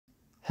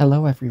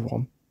Hello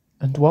everyone,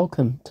 and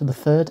welcome to the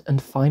third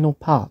and final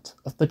part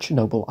of the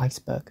Chernobyl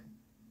Iceberg.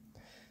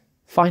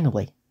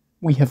 Finally,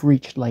 we have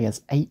reached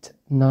layers 8,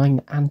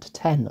 9 and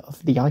 10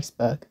 of the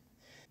iceberg,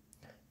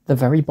 the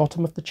very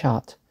bottom of the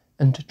chart,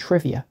 and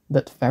trivia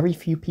that very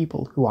few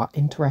people who are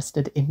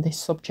interested in this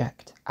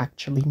subject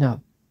actually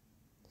know.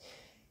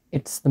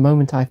 It's the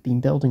moment I've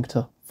been building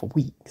to for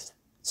weeks,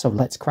 so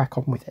let's crack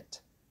on with it.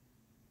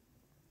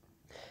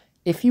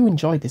 If you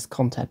enjoy this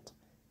content,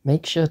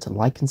 make sure to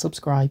like and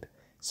subscribe,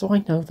 so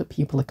I know that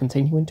people are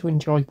continuing to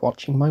enjoy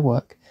watching my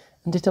work,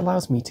 and it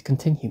allows me to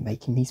continue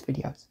making these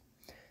videos.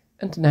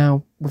 And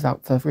now,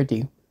 without further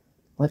ado,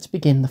 let's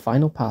begin the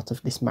final part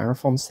of this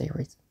marathon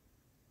series.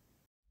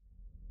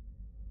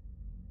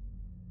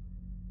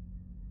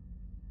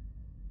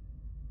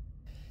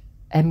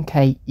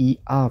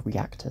 MKER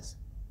reactors.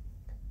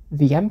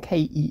 The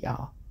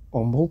MKER,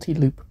 or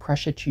multi-loop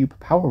pressure tube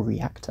power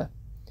reactor,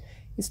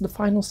 is the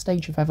final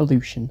stage of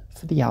evolution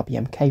for the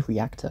RBMK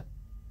reactor.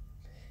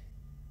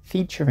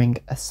 Featuring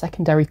a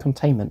secondary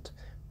containment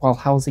while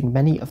housing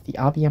many of the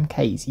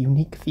RBMK's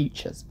unique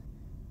features,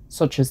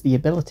 such as the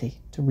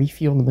ability to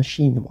refuel the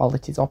machine while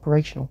it is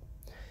operational,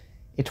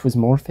 it was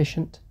more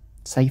efficient,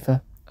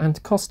 safer,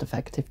 and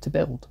cost-effective to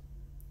build.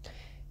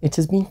 It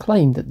has been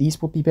claimed that these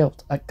will be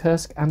built at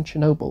Kursk and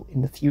Chernobyl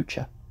in the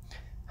future,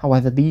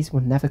 however these were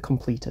never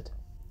completed.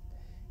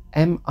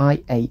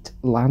 MI8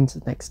 lands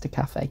next to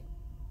Cafe.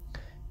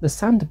 The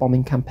sand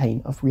bombing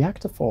campaign of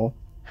Reactor 4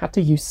 had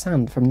to use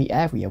sand from the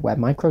area where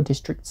Micro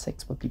District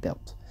 6 would be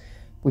built,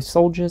 with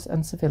soldiers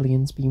and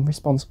civilians being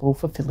responsible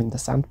for filling the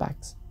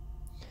sandbags.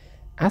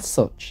 As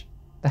such,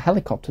 the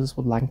helicopters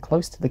would land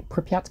close to the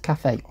Pripyat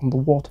Cafe on the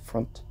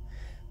waterfront,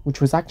 which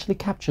was actually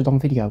captured on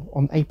video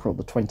on April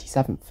the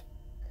 27th.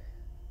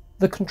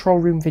 The control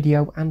room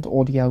video and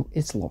audio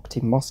is locked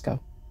in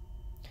Moscow.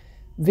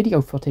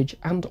 Video footage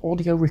and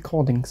audio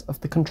recordings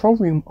of the control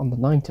room on the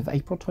night of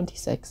April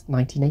 26,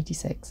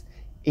 1986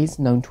 is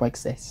known to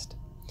exist.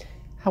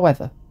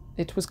 However,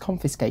 it was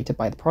confiscated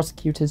by the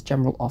Prosecutor's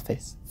General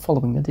Office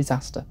following the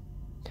disaster.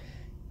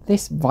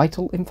 This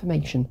vital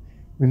information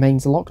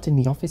remains locked in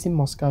the office in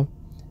Moscow,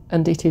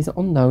 and it is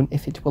unknown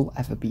if it will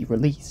ever be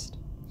released.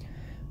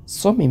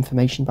 Some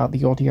information about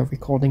the audio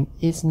recording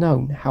is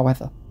known,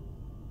 however.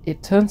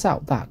 It turns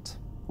out that,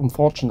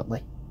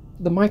 unfortunately,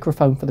 the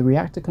microphone for the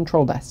reactor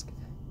control desk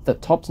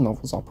that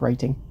Toptonov was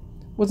operating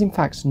was in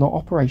fact not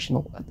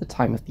operational at the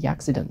time of the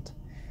accident,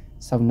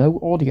 so no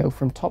audio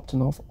from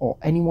Toptonov or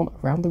anyone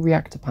around the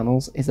reactor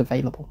panels is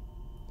available.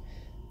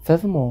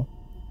 Furthermore,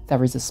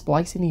 there is a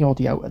splice in the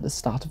audio at the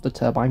start of the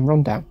turbine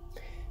rundown,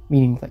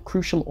 meaning that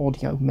crucial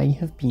audio may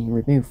have been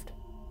removed.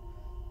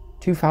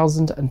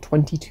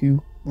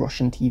 2022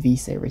 Russian TV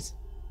series.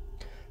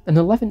 An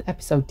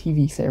 11-episode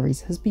TV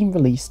series has been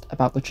released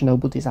about the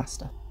Chernobyl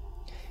disaster.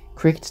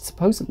 Created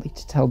supposedly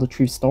to tell the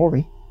true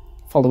story,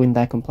 following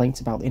their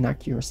complaints about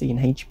inaccuracy in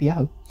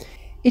HBO,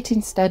 it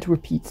instead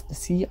repeats the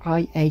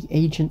CIA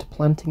agent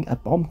planting a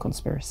bomb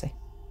conspiracy.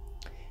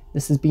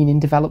 This has been in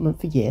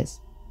development for years.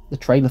 The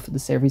trailer for the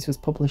series was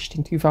published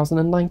in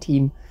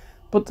 2019,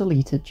 but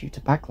deleted due to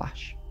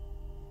backlash.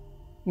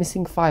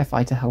 Missing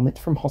firefighter helmet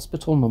from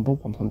hospital number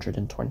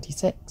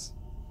 126.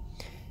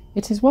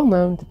 It is well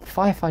known that the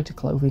firefighter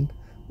clothing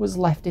was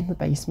left in the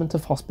basement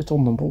of hospital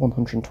number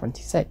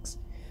 126,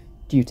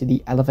 due to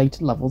the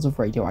elevated levels of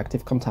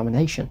radioactive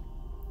contamination.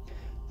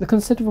 The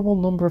considerable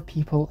number of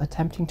people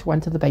attempting to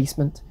enter the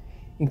basement,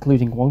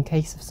 including one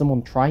case of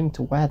someone trying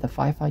to wear the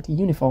firefighter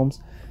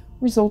uniforms,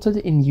 resulted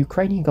in the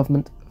Ukrainian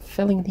government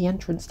filling the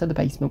entrance to the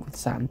basement with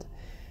sand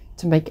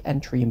to make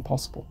entry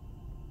impossible.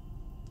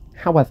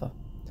 However,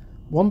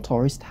 one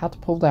tourist had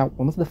pulled out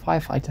one of the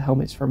firefighter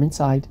helmets from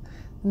inside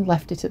and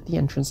left it at the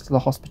entrance to the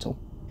hospital.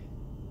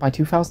 By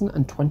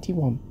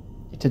 2021,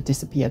 it had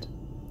disappeared,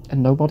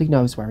 and nobody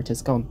knows where it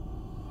has gone.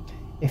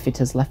 If it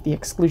has left the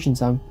exclusion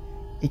zone,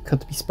 it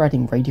could be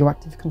spreading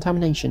radioactive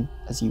contamination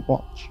as you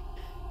watch.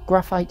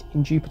 Graphite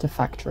in Jupiter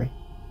factory.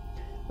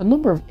 A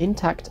number of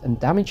intact and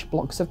damaged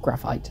blocks of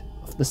graphite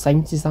of the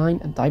same design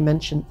and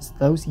dimension as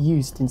those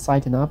used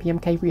inside an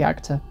RBMK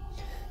reactor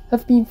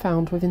have been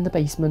found within the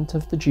basement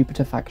of the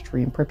Jupiter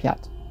factory in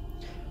Pripyat.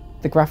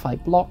 The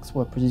graphite blocks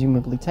were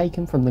presumably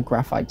taken from the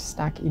graphite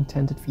stack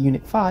intended for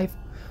Unit 5,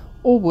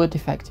 or were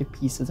defective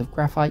pieces of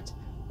graphite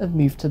and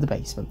moved to the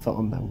basement for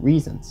unknown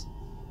reasons.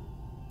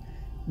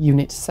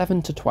 Units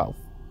 7 to 12.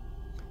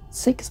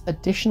 6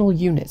 additional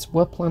units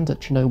were planned at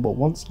Chernobyl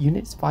once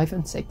Units 5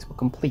 and 6 were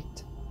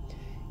complete.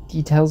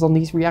 Details on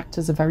these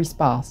reactors are very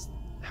sparse,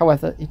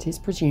 however it is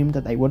presumed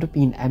that they would have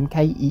been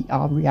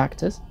MKER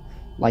reactors,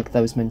 like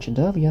those mentioned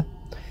earlier,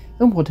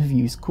 and would have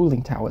used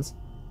cooling towers,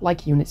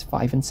 like Units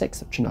 5 and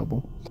 6 of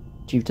Chernobyl,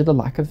 due to the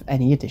lack of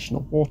any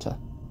additional water.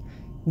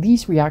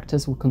 These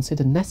reactors were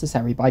considered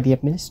necessary by the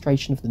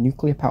administration of the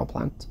nuclear power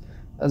plant,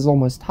 as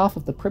almost half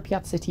of the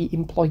Pripyat city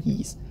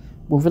employees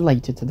were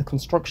related to the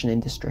construction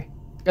industry,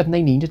 and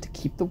they needed to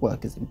keep the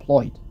workers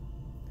employed.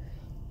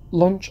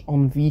 Launch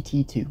on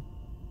VT2.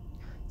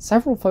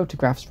 Several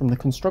photographs from the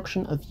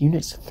construction of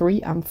Units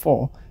 3 and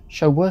 4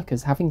 show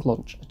workers having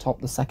lunch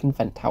atop the second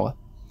vent tower,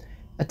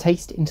 a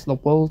taste into the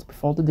world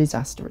before the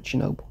disaster at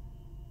Chernobyl.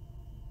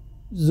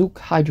 Zug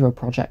Hydro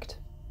Project.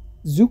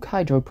 Zug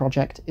Hydro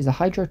Project is a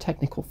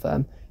hydrotechnical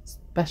firm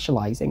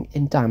specialising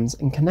in dams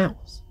and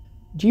canals.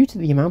 Due to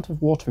the amount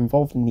of water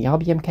involved in the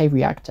RBMK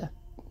reactor,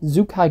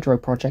 Zug Hydro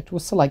Project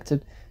was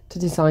selected to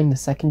design the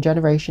second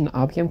generation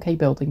RBMK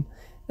building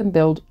and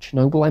build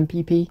Chernobyl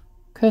MPP,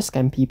 Kursk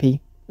MPP,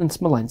 and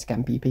Smolensk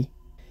MPP.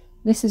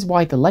 This is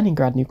why the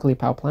Leningrad nuclear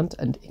power plant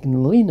and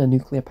Ignalina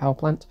nuclear power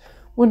plant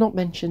were not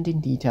mentioned in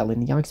detail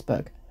in the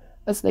iceberg,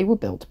 as they were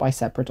built by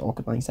separate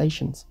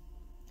organisations.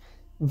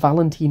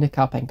 Valentina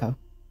Karpenko.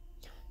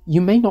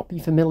 You may not be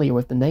familiar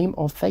with the name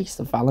or face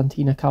of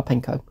Valentina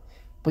Karpenko,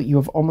 but you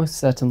have almost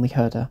certainly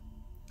heard her.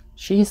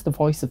 She is the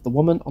voice of the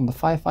woman on the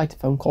firefighter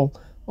phone call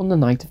on the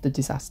night of the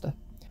disaster,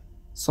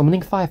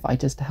 summoning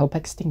firefighters to help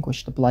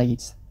extinguish the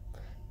blaze.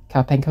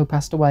 Karpenko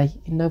passed away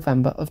in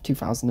November of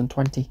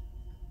 2020.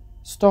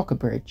 Stalker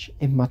Bridge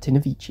in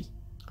Martinovici.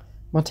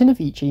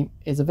 Martinovici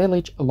is a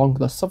village along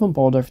the southern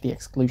border of the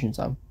exclusion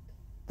zone.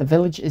 The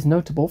village is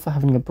notable for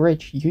having a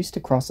bridge used to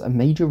cross a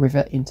major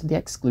river into the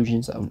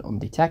exclusion zone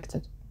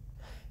undetected.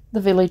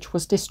 The village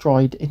was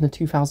destroyed in the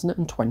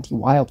 2020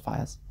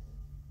 wildfires.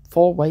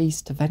 4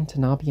 ways to vent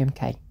an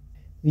RBMK.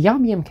 The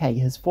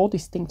RBMK has 4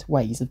 distinct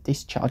ways of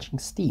discharging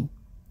steam.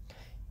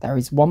 There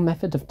is one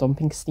method of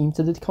dumping steam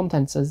to the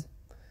condensers,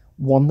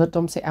 one that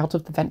dumps it out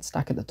of the vent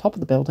stack at the top of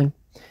the building,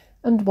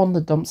 and one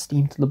that dumps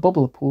steam to the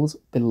bubbler pools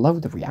below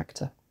the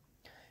reactor.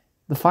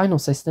 The final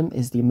system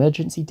is the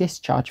emergency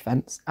discharge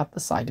vents at the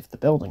side of the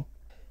building.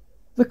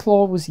 The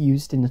claw was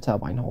used in the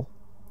turbine hall.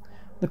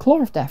 The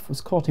claw of death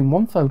was caught in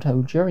one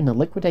photo during the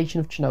liquidation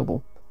of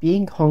Chernobyl,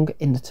 being hung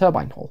in the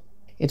turbine hall.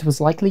 It was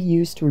likely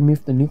used to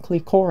remove the nuclear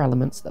core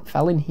elements that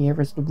fell in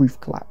here as the roof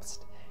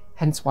collapsed,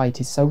 hence why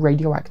it is so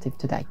radioactive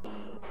today.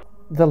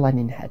 The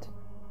Lenin Head.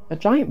 A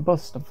giant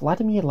bust of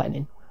Vladimir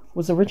Lenin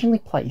was originally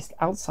placed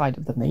outside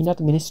of the main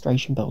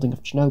administration building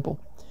of Chernobyl,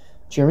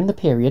 during the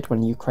period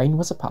when Ukraine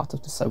was a part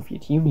of the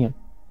Soviet Union.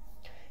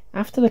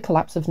 After the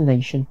collapse of the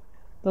nation,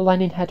 the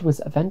Lenin Head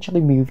was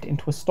eventually moved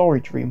into a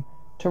storage room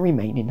to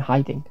remain in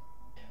hiding.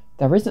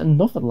 There is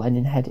another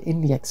Lenin Head in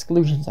the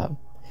exclusion zone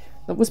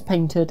that was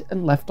painted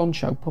and left on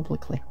show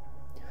publicly.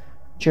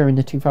 During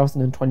the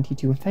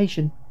 2022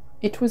 invasion,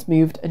 it was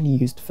moved and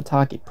used for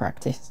target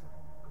practice.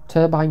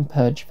 Turbine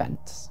purge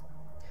vents.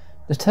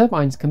 The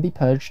turbines can be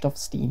purged of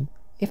steam,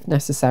 if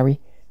necessary,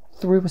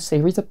 through a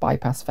series of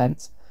bypass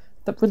vents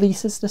that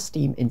releases the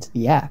steam into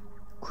the air,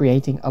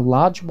 creating a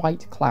large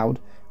white cloud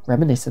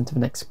reminiscent of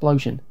an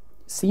explosion,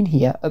 seen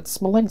here at the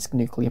Smolensk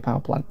nuclear power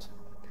plant.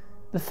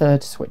 The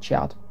third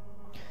switchyard.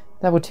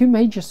 There were 2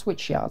 major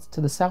switchyards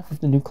to the south of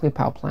the nuclear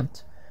power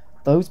plant,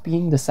 those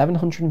being the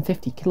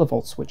 750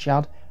 kV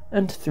switchyard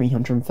and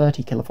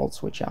 330 kV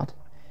switchyard.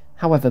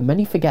 However,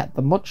 many forget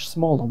the much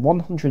smaller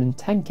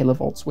 110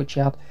 kV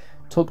switchyard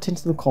tucked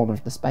into the corner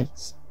of the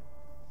space.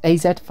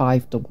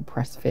 AZ5 double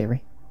press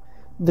theory.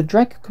 The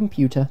Dreg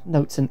computer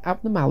notes an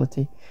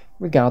abnormality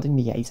regarding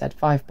the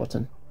AZ5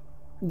 button.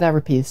 There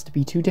appears to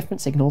be 2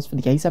 different signals for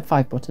the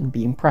AZ5 button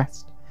being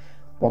pressed,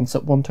 once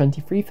at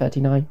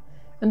 123.39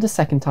 and a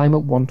second time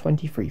at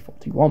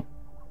 123.41.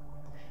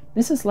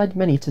 This has led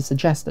many to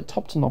suggest that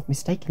Toptonov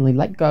mistakenly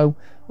let go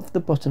of the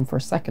button for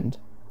a second,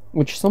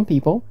 which some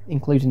people,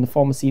 including the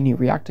former senior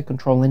reactor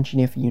control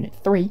engineer for Unit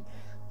 3,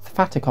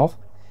 Fatikov,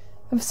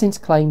 have since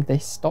claimed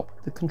this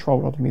stopped the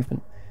control rod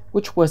movement,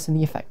 which worsened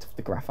the effect of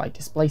the graphite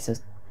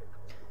displacers.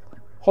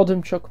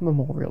 Hodemchuk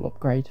Memorial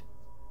Upgrade.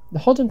 The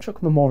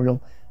Hodemchuk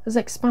Memorial has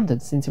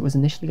expanded since it was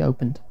initially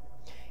opened.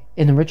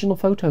 In original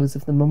photos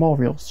of the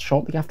memorial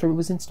shortly after it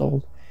was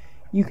installed,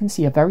 you can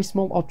see a very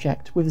small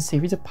object with a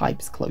series of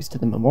pipes close to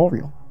the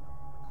memorial.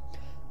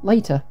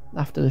 Later,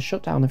 after the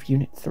shutdown of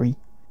Unit 3,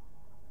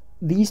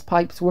 these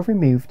pipes were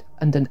removed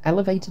and an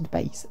elevated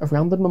base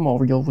around the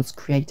memorial was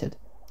created,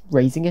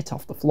 raising it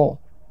off the floor.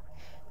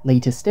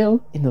 Later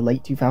still, in the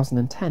late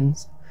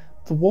 2010s,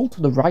 the wall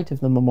to the right of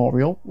the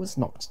memorial was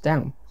knocked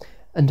down,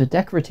 and a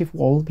decorative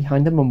wall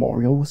behind the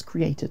memorial was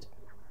created.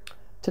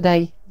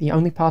 Today, the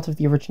only part of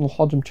the original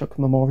Hodemchuk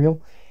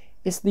Memorial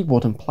is the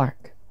wooden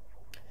plaque.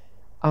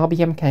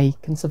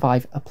 RBMK can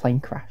survive a plane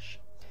crash.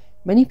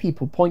 Many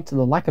people point to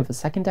the lack of a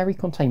secondary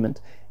containment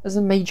as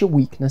a major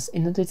weakness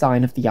in the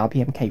design of the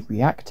RBMK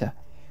reactor,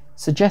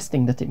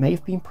 suggesting that it may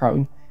have been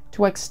prone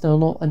to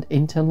external and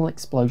internal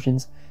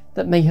explosions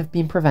that may have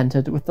been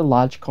prevented with the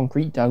large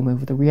concrete dome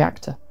over the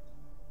reactor.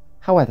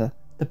 However,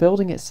 the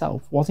building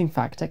itself was in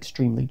fact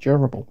extremely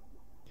durable.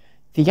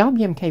 The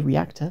RBMK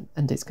reactor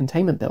and its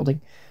containment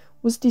building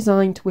was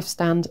designed to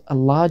withstand a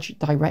large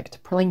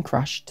direct plane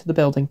crash to the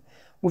building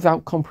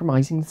without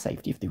compromising the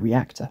safety of the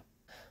reactor.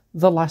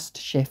 The last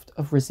shift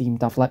of Razim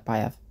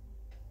Davletbayev.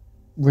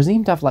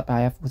 Razim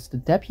Davletbayev was the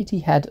deputy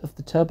head of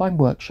the turbine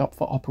workshop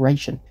for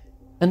operation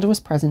and was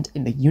present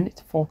in the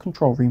Unit 4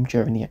 control room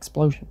during the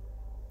explosion.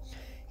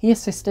 He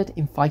assisted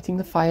in fighting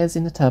the fires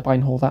in the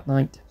turbine hall that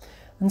night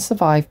and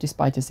survived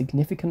despite a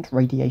significant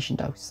radiation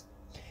dose.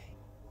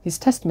 His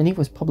testimony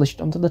was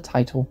published under the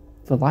title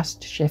 "The the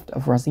last shift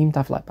of Razim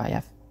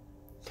Davletbayev.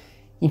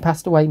 He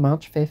passed away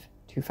March 5,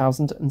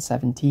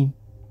 2017.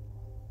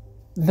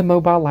 The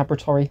mobile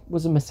laboratory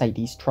was a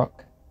Mercedes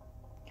truck.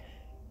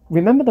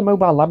 Remember the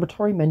mobile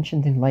laboratory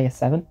mentioned in Layer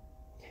 7?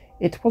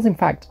 It was in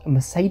fact a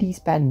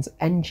Mercedes-Benz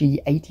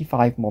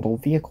NG85 model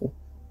vehicle,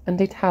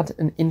 and it had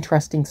an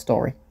interesting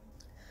story.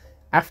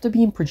 After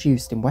being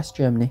produced in West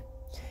Germany,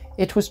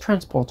 it was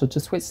transported to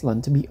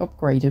Switzerland to be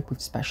upgraded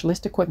with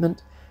specialist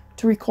equipment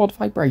to record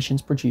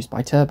vibrations produced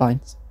by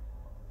turbines,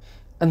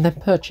 and then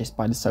purchased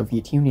by the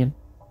Soviet Union.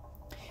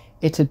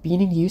 It had been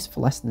in use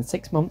for less than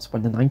 6 months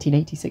when the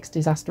 1986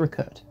 disaster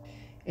occurred.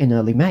 In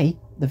early May,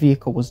 the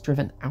vehicle was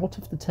driven out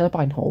of the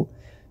turbine hall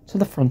to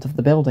the front of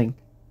the building.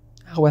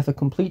 However,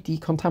 complete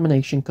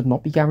decontamination could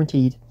not be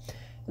guaranteed,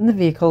 and the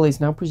vehicle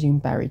is now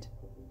presumed buried,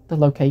 the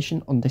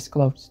location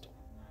undisclosed.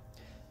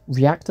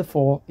 Reactor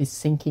 4 is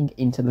sinking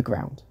into the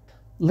ground.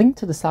 Linked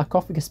to the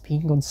sarcophagus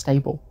being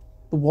unstable,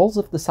 the walls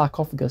of the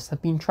sarcophagus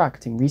have been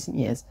tracked in recent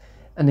years,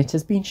 and it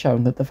has been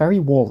shown that the very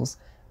walls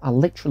are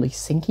literally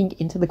sinking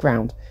into the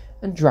ground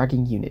and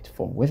dragging Unit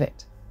 4 with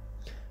it.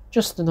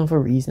 Just another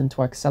reason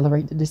to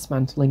accelerate the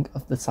dismantling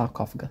of the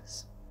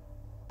sarcophagus.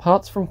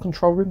 Parts from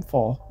Control Room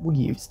 4 were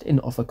used in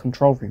other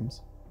control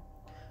rooms.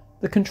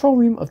 The control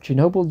room of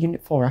Chernobyl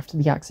Unit 4 after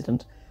the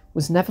accident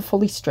was never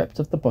fully stripped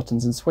of the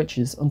buttons and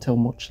switches until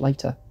much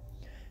later.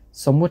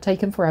 Some were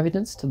taken for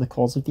evidence to the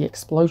cause of the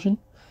explosion,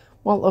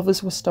 while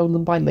others were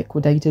stolen by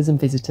liquidators and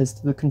visitors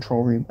to the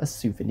control room as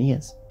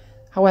souvenirs.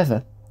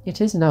 However, it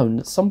is known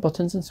that some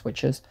buttons and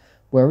switches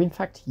were in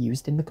fact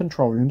used in the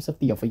control rooms of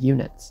the other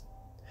units.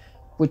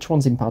 Which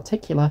ones in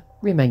particular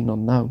remain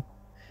unknown.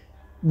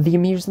 The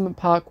amusement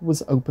park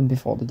was open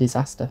before the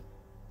disaster.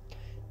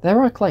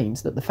 There are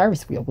claims that the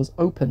Ferris wheel was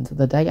opened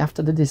the day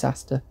after the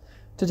disaster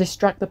to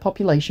distract the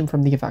population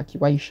from the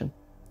evacuation.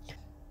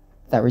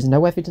 There is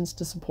no evidence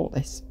to support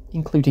this,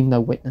 including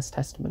no witness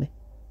testimony.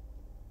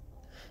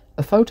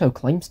 A photo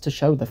claims to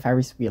show the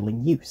Ferris wheel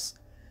in use,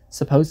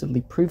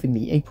 supposedly proving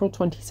the April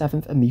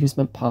 27th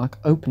amusement park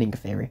opening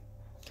theory.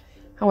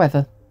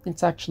 However,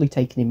 it's actually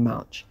taken in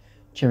March,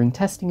 during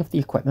testing of the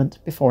equipment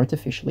before it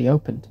officially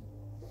opened.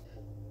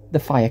 The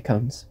fire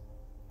cones.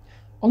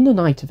 On the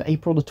night of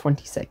April the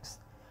 26th,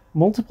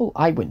 multiple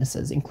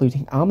eyewitnesses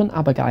including Armen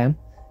Abagayan,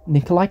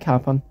 Nikolai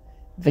Karpan,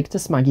 Viktor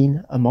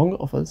Smagin, among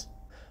others,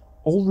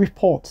 all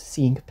report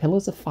seeing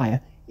pillars of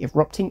fire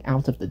erupting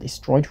out of the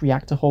destroyed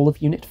reactor hull of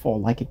Unit 4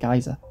 like a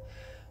geyser,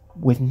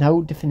 with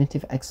no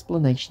definitive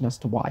explanation as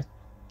to why.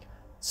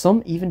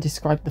 Some even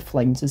describe the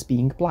flames as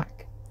being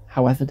black,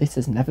 however this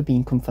has never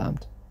been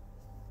confirmed.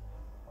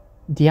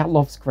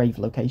 Dyatlov's grave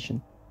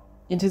location.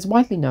 It is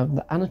widely known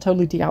that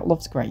Anatoly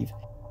Dyatlov's grave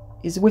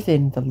is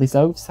within the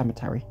Lizov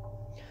Cemetery,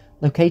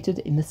 located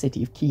in the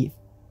city of Kiev.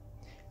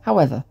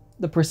 However,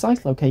 the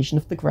precise location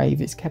of the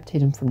grave is kept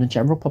hidden from the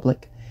general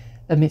public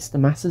amidst the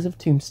masses of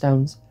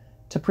tombstones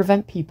to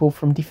prevent people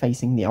from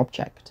defacing the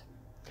object.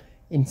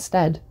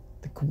 Instead,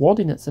 the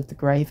coordinates of the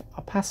grave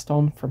are passed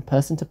on from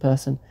person to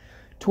person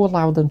to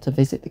allow them to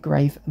visit the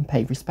grave and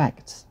pay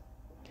respects.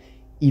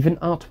 Even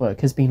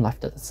artwork has been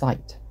left at the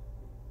site.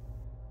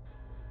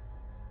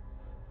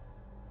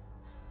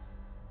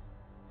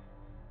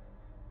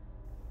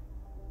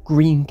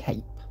 Green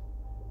Cape.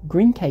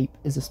 Green Cape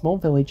is a small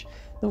village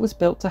that was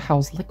built to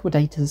house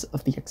liquidators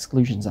of the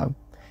exclusion zone,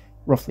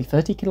 roughly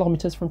 30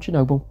 kilometers from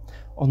Chernobyl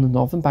on the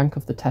northern bank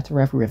of the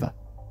Teterev River.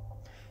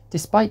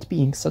 Despite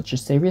being such a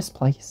serious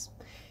place,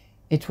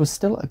 it was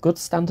still a good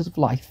standard of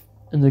life,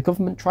 and the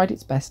government tried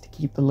its best to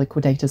keep the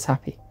liquidators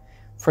happy,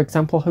 for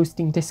example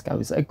hosting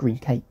discos at Green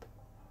Cape.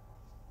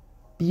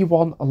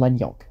 B1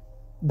 Olenyok.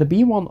 The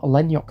B1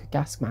 Olenyok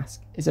gas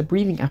mask is a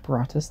breathing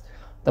apparatus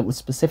that was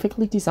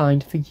specifically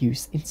designed for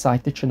use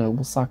inside the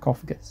Chernobyl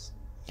sarcophagus.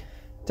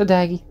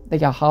 Today, they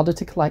are harder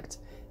to collect,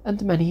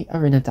 and many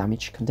are in a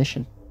damaged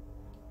condition.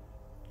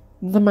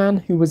 The man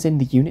who was in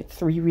the Unit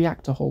 3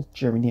 reactor hull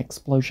during the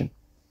explosion.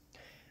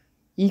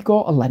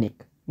 Igor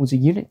Olenyk was a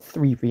Unit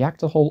 3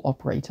 reactor hull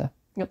operator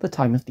at the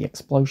time of the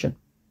explosion.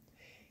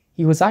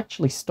 He was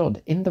actually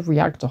stood in the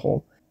reactor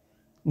hull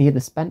near the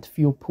spent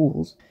fuel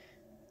pools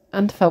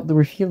and felt the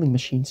refueling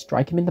machine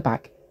strike him in the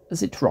back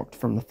as it rocked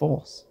from the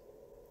force.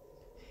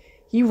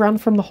 He ran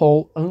from the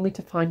hall only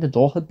to find the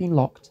door had been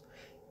locked,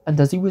 and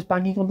as he was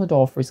banging on the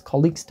door for his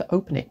colleagues to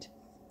open it,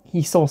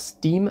 he saw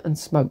steam and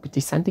smoke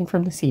descending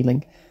from the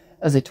ceiling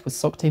as it was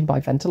sucked in by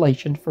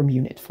ventilation from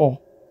Unit 4.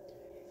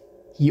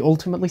 He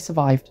ultimately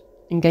survived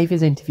and gave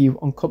his interview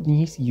on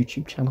Kupni's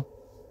YouTube channel.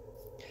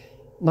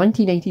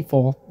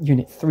 1984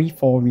 Unit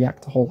 3-4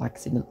 reactor hull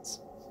accidents.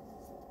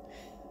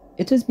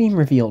 It has been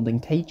revealed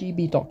in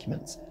KGB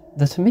documents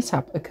that a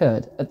mishap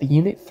occurred at the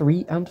Unit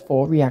 3 and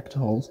 4 reactor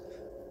hulls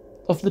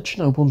of the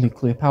Chernobyl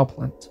nuclear power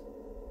plant.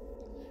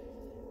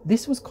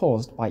 This was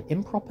caused by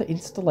improper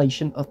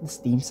installation of the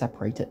steam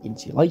separator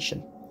insulation,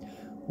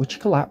 which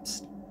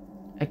collapsed,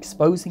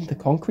 exposing the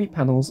concrete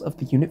panels of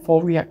the Unit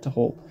 4 reactor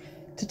hull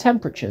to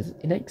temperatures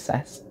in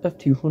excess of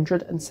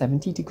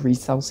 270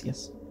 degrees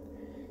Celsius.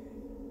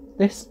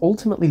 This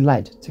ultimately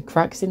led to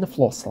cracks in the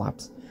floor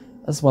slabs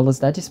as well as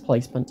their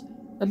displacement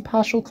and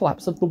partial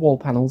collapse of the wall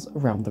panels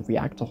around the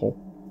reactor hull.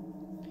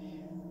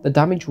 The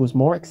damage was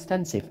more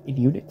extensive in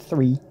Unit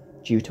 3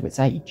 due to its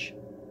age.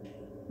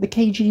 The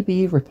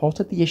KGB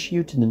reported the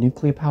issue to the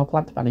nuclear power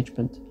plant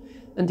management,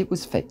 and it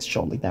was fixed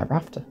shortly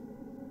thereafter.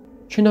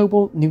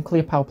 Chernobyl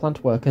nuclear power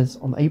plant workers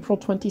on April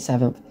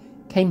 27th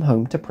came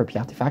home to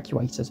Pripyat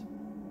evacuated.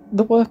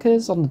 The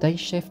workers on the day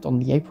shift on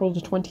the April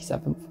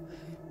 27th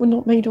were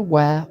not made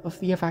aware of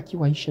the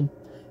evacuation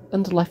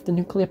and left the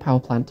nuclear power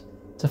plant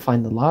to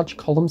find the large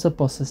columns of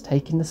buses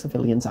taking the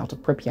civilians out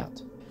of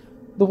Pripyat.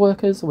 The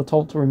workers were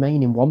told to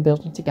remain in one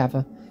building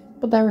together,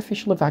 but their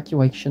official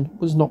evacuation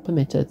was not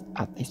permitted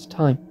at this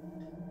time.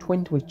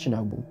 Twinned with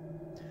Chernobyl.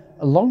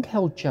 A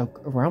long-held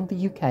joke around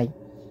the UK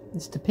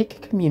is to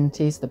pick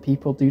communities that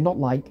people do not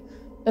like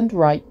and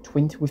write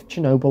 "Twinned with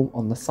Chernobyl"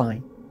 on the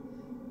sign.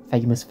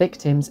 Famous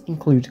victims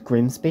include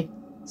Grimsby,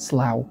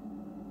 Slough,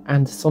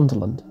 and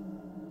Sunderland.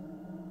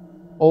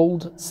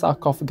 Old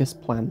sarcophagus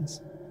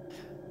plans.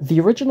 The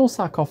original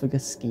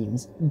sarcophagus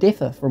schemes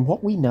differ from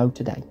what we know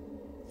today.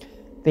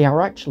 They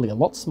are actually a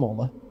lot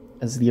smaller,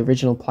 as the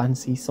original plan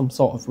sees some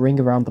sort of ring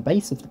around the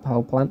base of the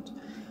power plant,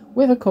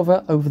 with a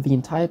cover over the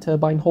entire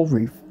turbine hull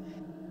roof,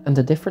 and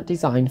a different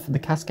design for the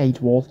cascade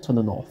wall to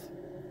the north.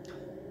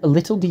 A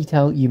little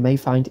detail you may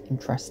find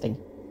interesting.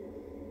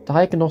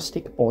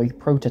 Diagnostic buoy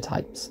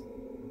prototypes.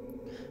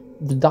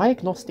 The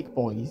diagnostic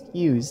buoys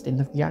used in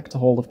the reactor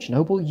hull of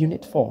Chernobyl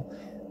Unit 4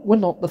 were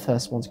not the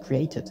first ones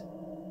created.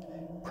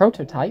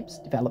 Prototypes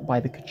developed by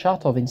the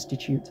Kurchatov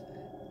Institute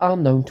are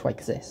known to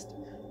exist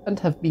and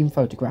have been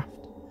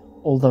photographed,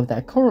 although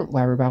their current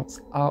whereabouts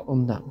are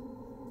unknown.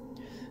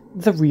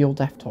 The real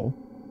death toll.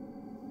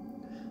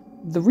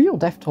 The real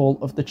death toll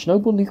of the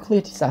Chernobyl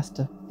nuclear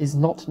disaster is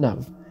not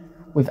known,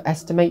 with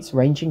estimates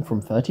ranging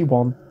from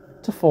 31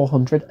 to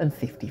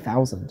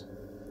 450,000.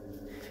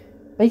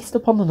 Based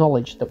upon the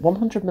knowledge that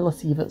 100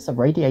 millisieverts of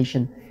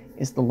radiation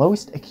is the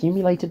lowest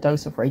accumulated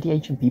dose of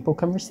radiation people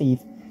can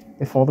receive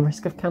before the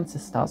risk of cancer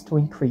starts to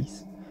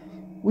increase,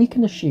 we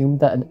can assume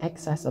that an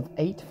excess of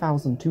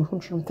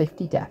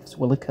 8,250 deaths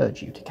will occur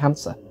due to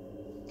cancer.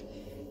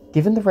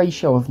 Given the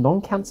ratio of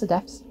non-cancer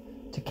deaths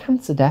to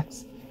cancer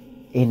deaths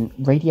in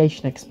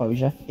radiation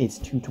exposure is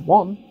 2 to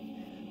 1,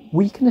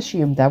 we can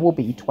assume there will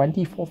be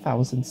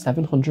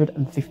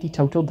 24,750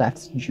 total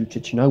deaths due to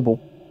Chernobyl.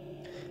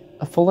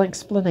 A full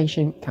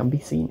explanation can be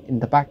seen in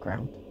the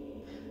background.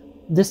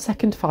 The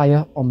second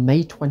fire on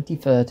May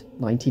 23,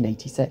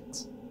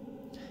 1986.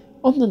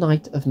 On the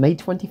night of May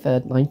 23,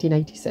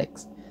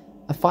 1986,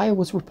 a fire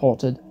was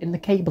reported in the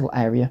cable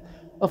area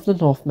of the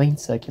North Main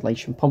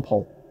circulation pump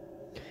hole.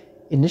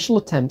 Initial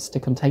attempts to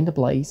contain the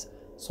blaze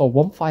saw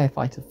one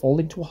firefighter fall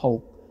into a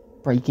hole,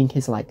 breaking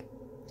his leg.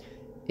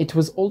 It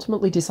was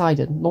ultimately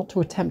decided not to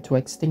attempt to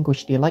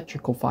extinguish the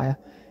electrical fire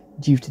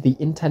due to the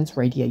intense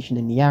radiation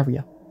in the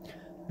area,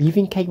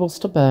 leaving cables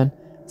to burn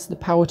as the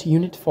power to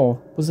Unit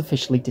 4 was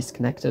officially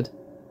disconnected.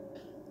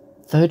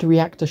 Third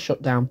reactor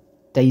shut down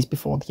days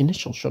before the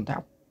initial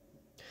shutdown.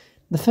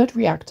 The third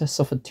reactor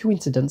suffered two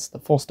incidents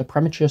that forced a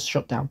premature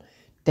shutdown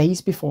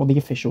days before the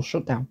official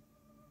shutdown.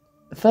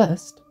 The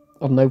first,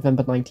 on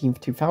November 19,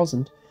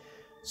 2000,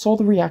 saw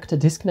the reactor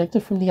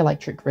disconnected from the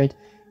electric grid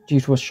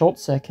due to a short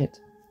circuit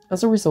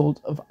as a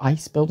result of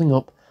ice building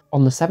up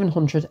on the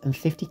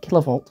 750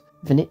 kV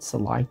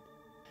Vinnytsia line.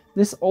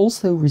 This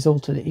also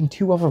resulted in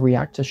two other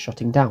reactors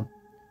shutting down,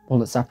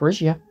 one at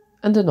Zaporizhia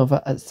and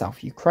another at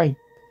South Ukraine.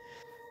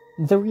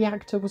 The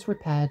reactor was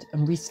repaired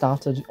and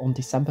restarted on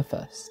December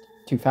 1st,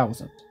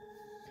 2000.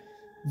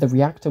 The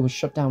reactor was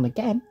shut down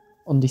again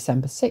on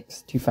December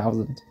 6,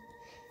 2000.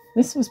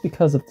 This was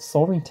because of the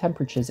soaring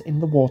temperatures in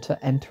the water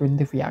entering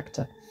the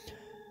reactor,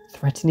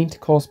 threatening to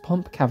cause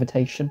pump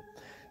cavitation,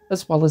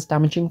 as well as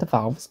damaging the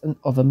valves and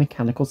other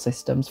mechanical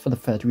systems for the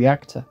third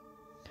reactor.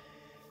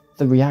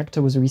 The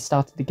reactor was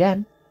restarted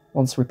again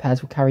once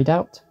repairs were carried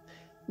out,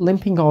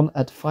 limping on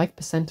at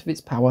 5% of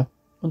its power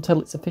until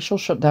its official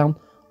shutdown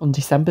on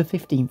December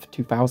 15,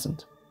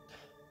 2000.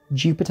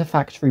 Jupiter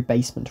Factory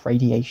basement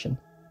radiation.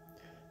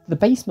 The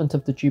basement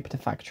of the Jupiter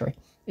Factory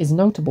is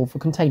notable for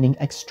containing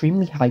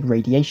extremely high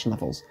radiation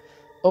levels,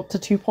 up to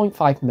 2.5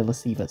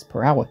 millisieverts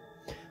per hour,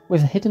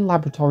 with a hidden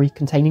laboratory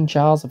containing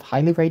jars of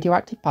highly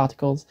radioactive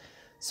particles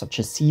such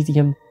as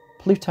cesium,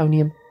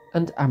 plutonium,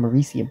 and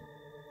americium.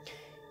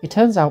 It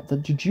turns out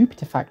that the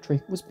Jupiter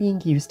Factory was being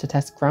used to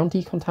test ground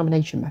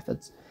decontamination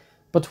methods,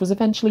 but was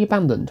eventually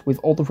abandoned with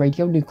all the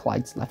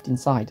radionuclides left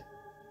inside.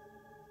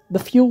 The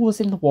fuel was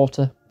in the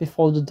water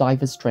before the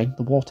divers drained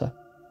the water.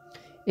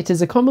 It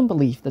is a common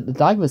belief that the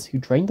divers who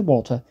drained the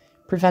water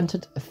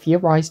prevented a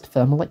theorized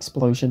thermal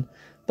explosion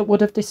that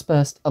would have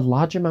dispersed a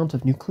large amount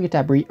of nuclear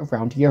debris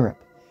around Europe,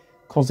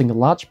 causing a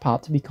large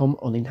part to become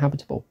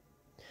uninhabitable.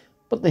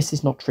 But this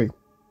is not true.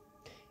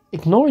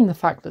 Ignoring the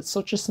fact that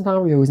such a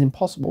scenario is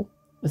impossible,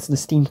 as the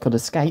steam could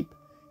escape,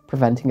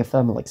 preventing a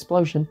thermal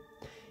explosion,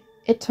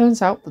 it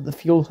turns out that the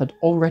fuel had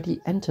already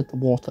entered the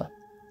water,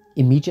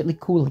 immediately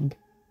cooling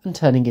and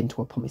turning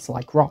into a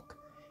pumice-like rock,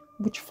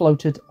 which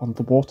floated on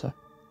the water.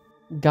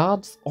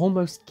 guards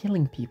almost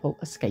killing people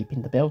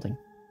escaping the building.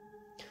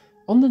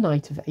 On the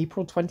night of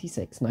April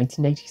 26,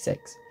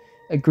 1986,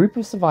 a group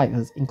of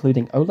survivors,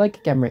 including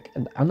Oleg Gemrich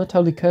and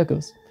Anatoly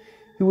Kurguz,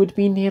 who had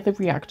been near the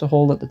reactor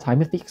hall at the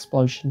time of the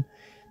explosion,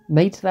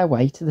 made their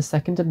way to the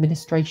second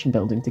administration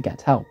building to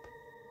get help.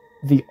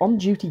 The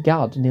on-duty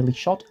guard nearly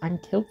shot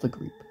and killed the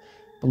group,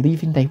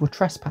 believing they were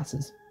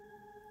trespassers.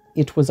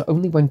 It was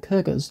only when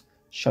Kurguz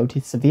showed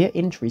his severe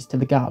injuries to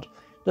the guard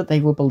that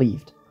they were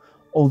believed,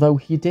 although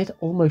he did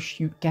almost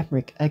shoot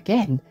Gemrich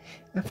again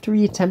after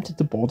he attempted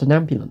to board an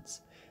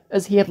ambulance,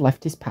 as he had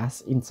left his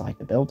pass inside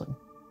the building.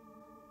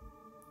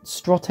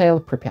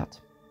 Strotail Pripyat.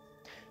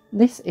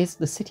 This is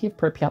the city of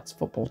Pripyat's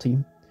football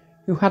team,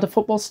 who had a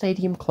football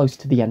stadium close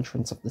to the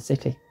entrance of the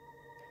city.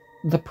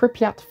 The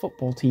Pripyat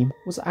football team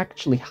was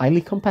actually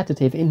highly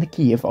competitive in the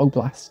Kiev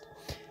Oblast,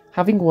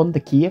 having won the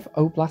Kiev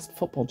Oblast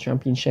Football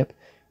Championship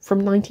from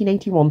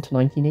 1981 to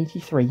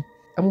 1983,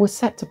 and was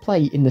set to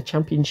play in the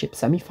championship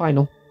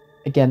semi-final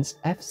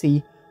against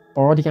FC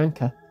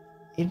Borodyanka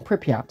in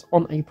Pripyat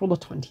on April the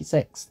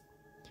 26th.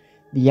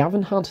 The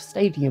Avanhard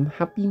Stadium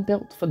had been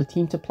built for the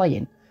team to play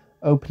in,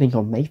 opening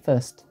on May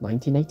 1st,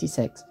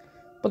 1986,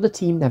 but the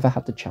team never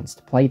had the chance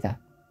to play there.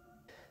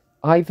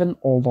 Ivan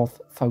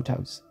Orlov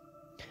photos.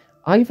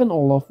 Ivan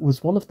Orlov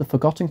was one of the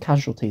forgotten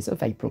casualties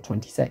of April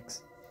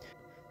 26.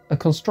 A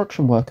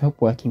construction worker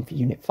working for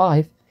Unit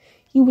 5,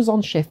 he was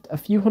on shift a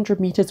few hundred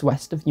metres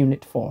west of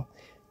Unit 4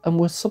 and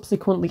was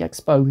subsequently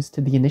exposed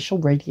to the initial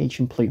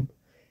radiation plume,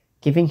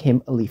 giving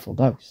him a lethal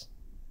dose.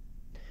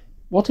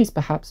 What is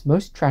perhaps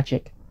most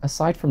tragic,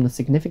 aside from the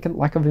significant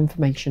lack of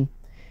information,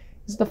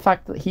 is the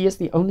fact that he is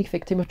the only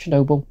victim of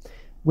Chernobyl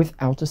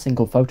without a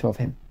single photo of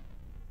him.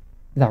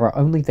 There are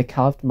only the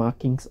carved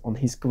markings on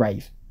his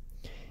grave.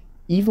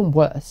 Even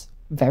worse,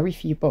 very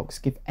few books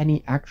give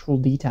any actual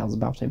details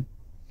about him.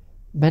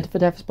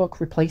 Medvedev's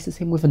book replaces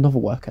him with another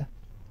worker,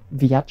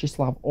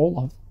 Vyacheslav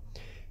Orlov,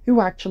 who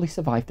actually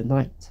survived the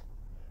night.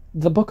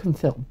 The book and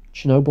film,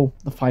 Chernobyl: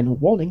 The Final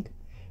Warning,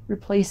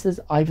 replaces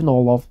Ivan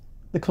Orlov,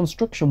 the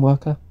construction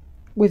worker,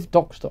 with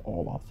Dr.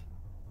 Orlov,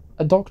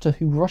 a doctor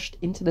who rushed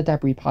into the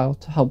debris pile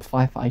to help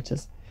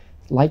firefighters,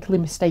 likely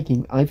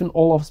mistaking Ivan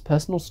Orlov's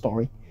personal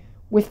story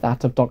with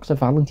that of Dr.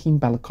 Valentin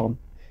Belikon,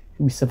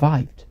 who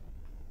survived.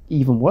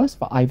 Even worse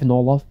for Ivan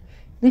Orlov,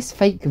 this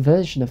fake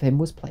version of him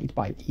was played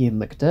by Ian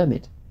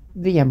McDiarmid,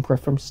 the Emperor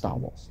from Star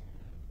Wars.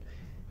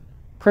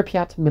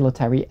 Pripyat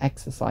military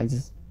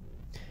exercises.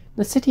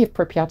 The city of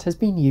Pripyat has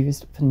been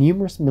used for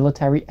numerous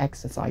military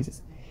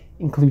exercises,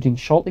 including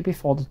shortly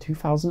before the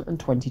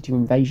 2022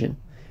 invasion,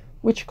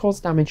 which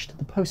caused damage to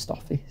the post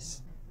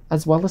office,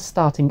 as well as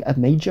starting a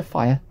major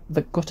fire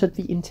that gutted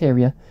the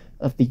interior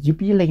of the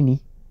Yubileyny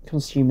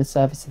Consumer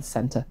Services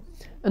Centre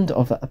and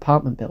other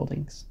apartment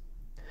buildings.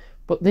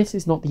 But this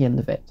is not the end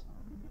of it.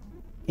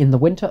 In the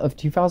winter of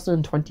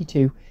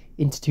 2022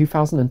 into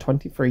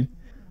 2023,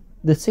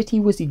 the city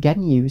was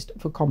again used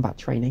for combat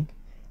training,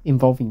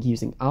 involving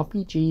using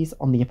RPGs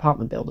on the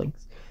apartment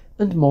buildings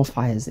and more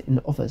fires in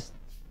others.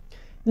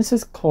 This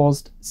has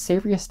caused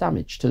serious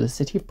damage to the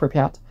city of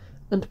Pripyat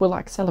and will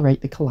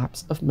accelerate the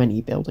collapse of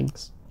many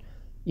buildings.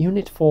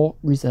 Unit 4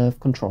 Reserve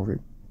Control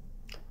Room.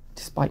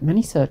 Despite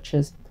many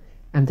searches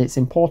and its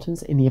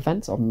importance in the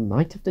events on the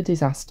night of the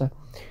disaster,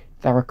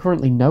 there are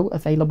currently no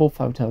available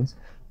photos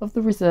of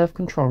the reserve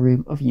control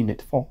room of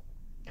Unit 4.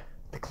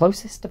 The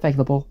closest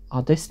available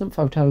are distant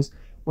photos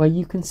where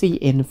you can see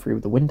in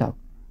through the window.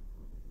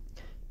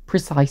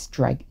 Precise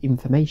drag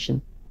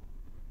information.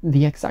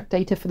 The exact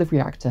data for the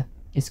reactor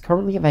is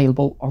currently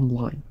available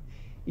online,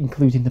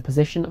 including the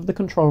position of the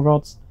control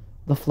rods,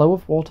 the flow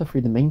of water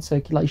through the main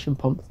circulation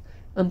pumps,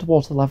 and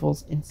water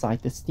levels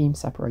inside the steam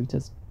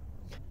separators.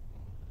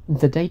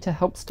 The data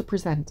helps to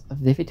present a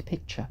vivid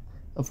picture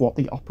of what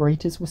the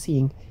operators were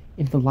seeing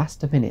in the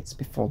last minutes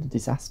before the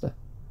disaster.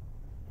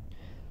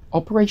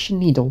 Operation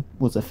Needle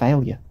was a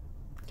failure.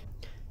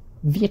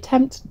 The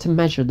attempt to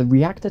measure the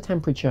reactor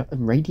temperature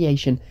and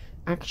radiation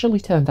actually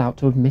turned out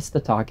to have missed the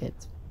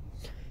target.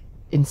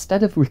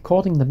 Instead of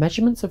recording the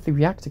measurements of the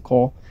reactor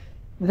core,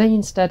 they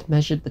instead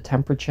measured the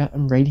temperature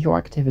and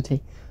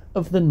radioactivity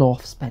of the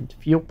North Spent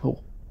Fuel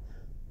Pool.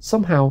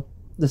 Somehow,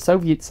 the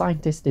Soviet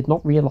scientists did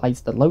not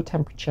realize the low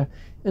temperature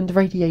and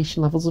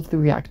radiation levels of the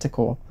reactor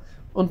core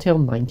until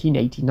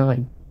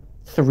 1989,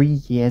 3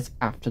 years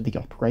after the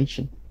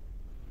operation.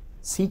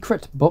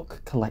 Secret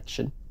book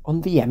collection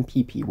on the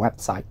MPP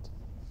website.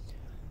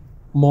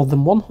 More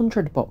than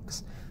 100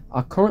 books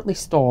are currently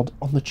stored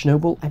on the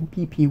Chernobyl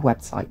MPP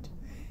website,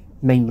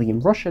 mainly in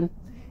Russian,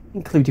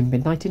 including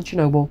Midnight in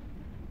Chernobyl,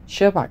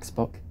 Sherbak's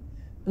book,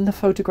 and the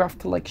photograph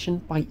collection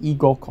by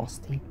Igor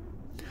Kostin.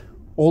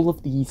 All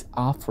of these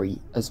are free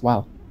as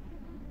well.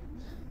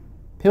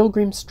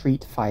 Pilgrim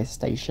Street Fire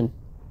Station.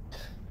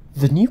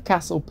 The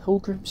Newcastle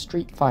Pilgrim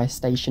Street Fire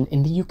Station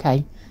in the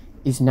UK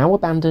is now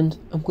abandoned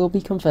and will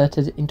be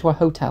converted into a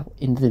hotel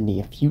in the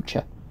near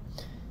future.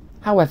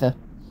 However,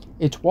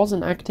 it was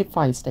an active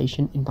fire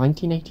station in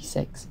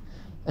 1986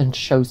 and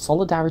shows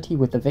solidarity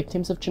with the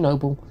victims of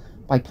Chernobyl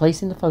by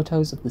placing the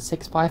photos of the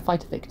 6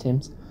 firefighter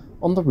victims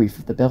on the roof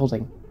of the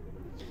building.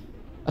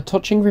 A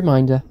touching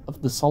reminder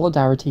of the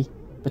solidarity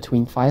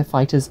between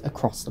firefighters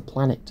across the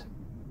planet.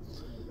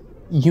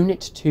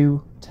 Unit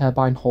 2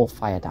 Turbine Hall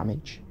Fire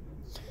Damage.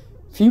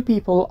 Few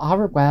people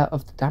are aware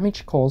of the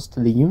damage caused to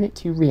the Unit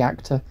 2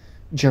 reactor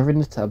during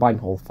the turbine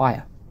hall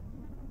fire.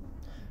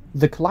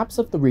 The collapse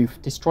of the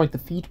roof destroyed the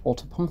feed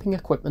water pumping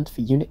equipment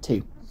for Unit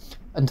 2,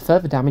 and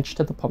further damage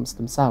to the pumps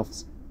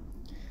themselves.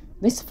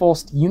 This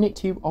forced Unit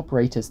 2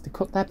 operators to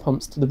cut their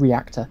pumps to the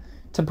reactor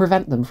to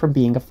prevent them from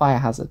being a fire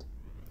hazard.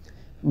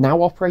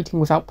 Now operating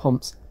without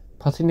pumps,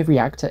 putting the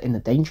reactor in a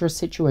dangerous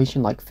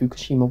situation like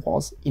Fukushima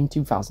was in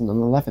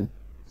 2011.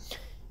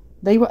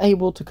 They were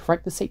able to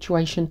correct the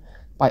situation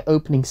by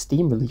opening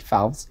steam relief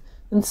valves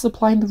and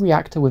supplying the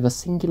reactor with a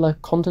singular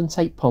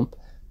condensate pump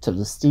to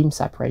the steam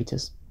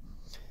separators.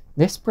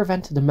 This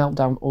prevented a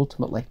meltdown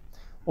ultimately,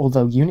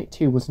 although Unit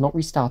 2 was not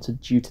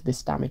restarted due to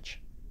this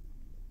damage.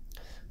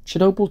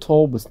 Chernobyl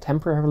tour was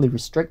temporarily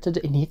restricted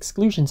in the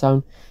exclusion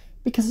zone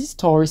because its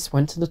tourists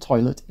went to the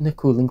toilet in a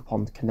cooling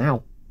pond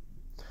canal.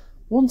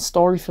 One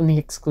story from the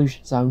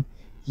exclusion zone,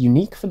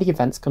 unique for the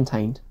events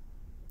contained.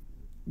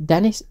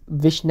 Denis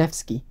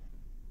Vishnevsky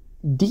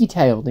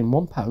detailed in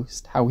one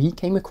post how he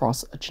came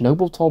across a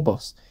Chernobyl tour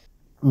bus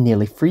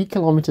nearly 3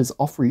 kilometers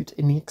off route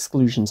in the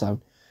exclusion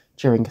zone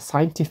during a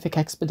scientific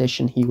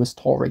expedition he was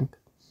touring.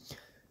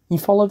 He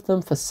followed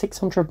them for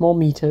 600 more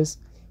meters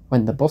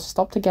when the bus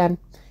stopped again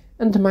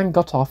and a man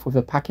got off with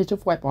a packet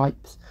of wet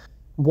wipes,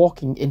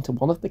 walking into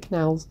one of the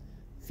canals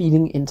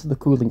feeding into the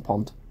cooling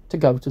pond to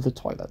go to the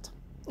toilet,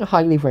 a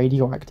highly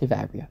radioactive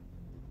area.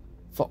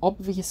 For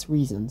obvious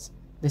reasons,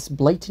 this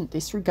blatant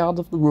disregard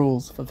of the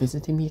rules for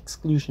visiting the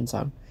exclusion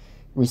zone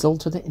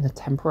resulted in a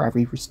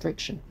temporary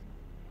restriction.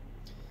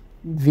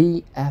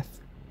 V.F.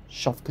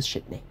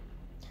 Shovkashitny.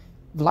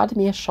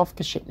 Vladimir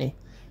Shovkashitny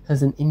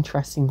has an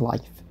interesting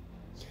life.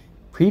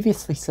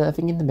 Previously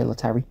serving in the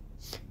military,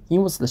 he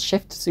was the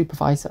shift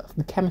supervisor of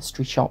the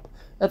chemistry shop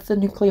at the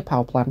nuclear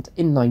power plant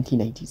in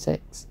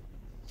 1986.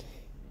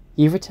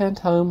 He returned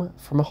home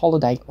from a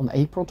holiday on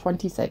April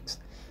 26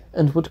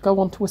 and would go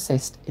on to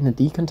assist in the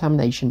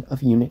decontamination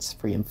of Units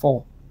 3 and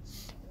 4.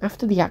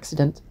 After the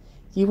accident,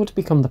 he would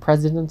become the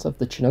president of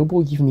the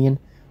Chernobyl Union,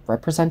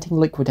 representing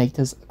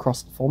liquidators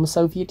across the former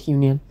Soviet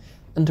Union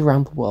and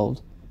around the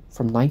world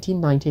from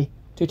 1990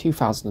 to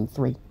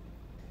 2003.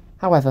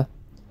 However,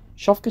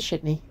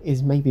 Shovkashitny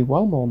is maybe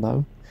well more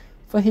known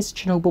for his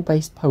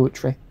Chernobyl-based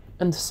poetry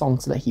and the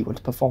songs that he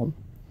would perform.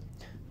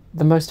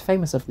 The most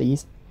famous of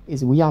these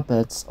is We Are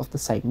Birds of the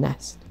Same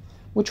Nest,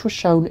 which was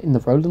shown in the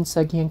Roland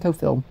Sergienko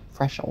film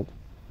Threshold.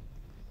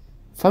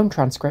 Phone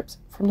transcripts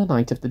from the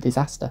night of the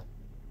disaster.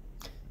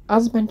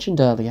 As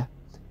mentioned earlier,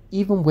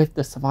 even with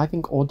the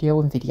surviving audio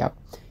and video,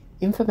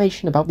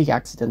 information about the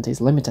accident is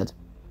limited.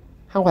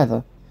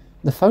 However,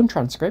 the phone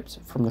transcripts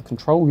from the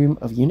control room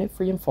of Unit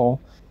 3 and 4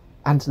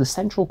 and the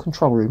central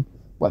control room,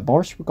 where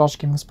Boris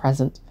Rogozhin was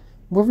present,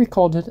 were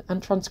recorded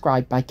and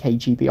transcribed by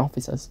KGB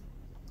officers.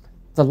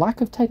 The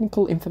lack of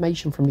technical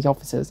information from the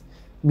officers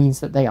means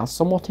that they are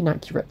somewhat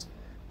inaccurate,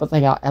 but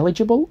they are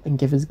eligible and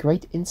give us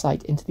great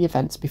insight into the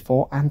events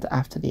before and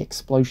after the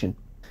explosion.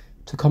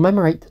 To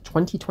commemorate the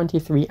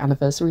 2023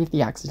 anniversary of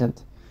the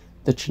accident,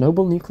 the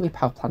Chernobyl nuclear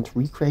power plant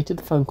recreated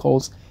the phone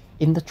calls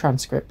in the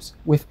transcripts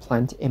with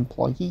plant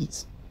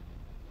employees.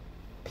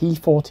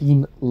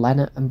 P-14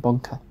 Lena and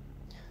Bunker.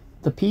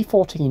 The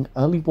P-14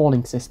 early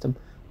warning system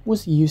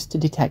was used to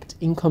detect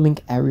incoming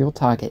aerial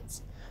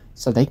targets,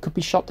 so they could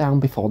be shot down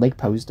before they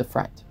posed a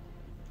threat.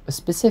 A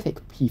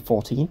specific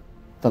P-14,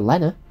 the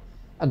Lena,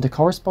 and a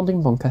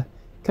corresponding bunker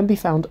can be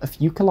found a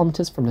few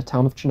kilometers from the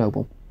town of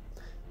Chernobyl.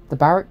 The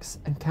barracks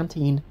and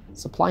canteen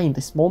supplying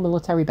this small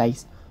military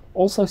base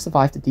also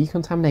survived the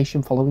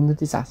decontamination following the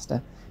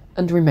disaster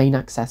and remain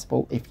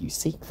accessible if you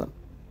seek them.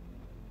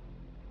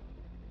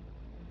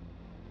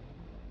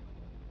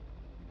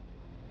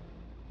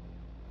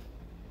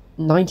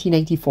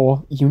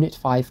 (1984) Unit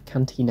 5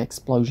 Canteen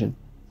Explosion.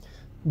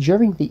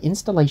 During the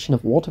installation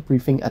of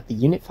waterproofing at the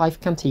Unit 5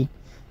 canteen,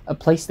 a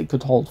place that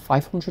could hold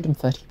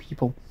 530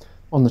 people,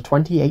 on the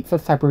 28th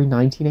of February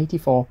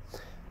 1984,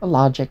 a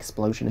large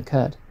explosion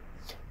occurred.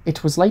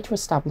 It was later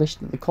established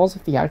that the cause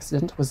of the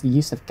accident was the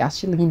use of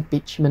gasoline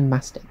bitumen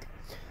mastic,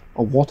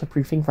 a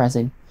waterproofing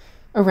resin,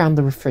 around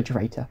the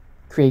refrigerator,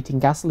 creating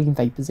gasoline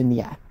vapours in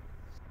the air.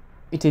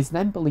 It is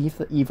then believed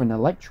that either an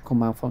electrical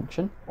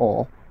malfunction,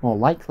 or, more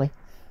likely,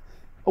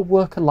 a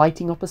worker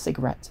lighting up a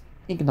cigarette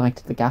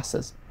ignited the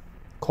gases,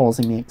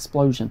 causing the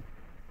explosion.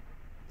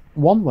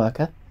 One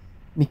worker,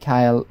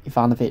 Mikhail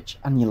Ivanovich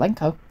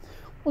Anilenko,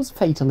 was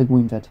fatally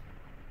wounded.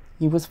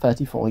 He was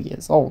 34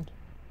 years old.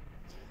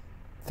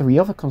 3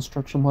 other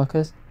construction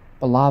workers,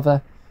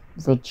 Balava,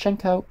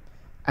 Rudchenko,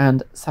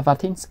 and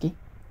Savatinsky,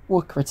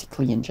 were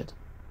critically injured.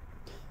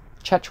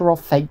 Chernobyl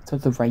faked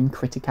the rain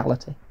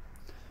criticality.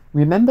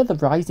 Remember the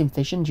rise in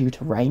fission due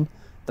to rain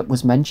that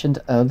was mentioned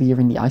earlier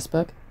in the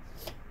iceberg?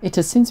 It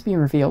has since been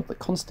revealed that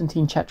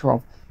Konstantin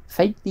Chernobyl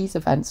faked these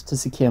events to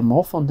secure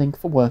more funding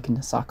for work in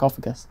the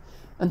sarcophagus,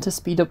 and to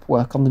speed up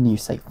work on the new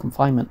safe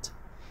confinement.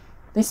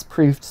 This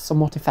proved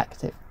somewhat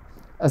effective,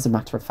 as a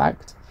matter of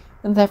fact,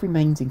 and there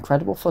remains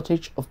incredible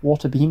footage of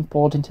water being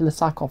poured into the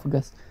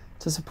sarcophagus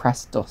to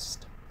suppress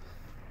dust.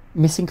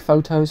 Missing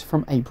photos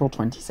from April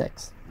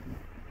 26.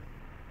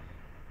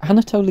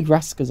 Anatoly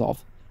Raskazov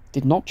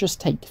did not just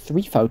take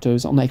 3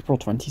 photos on April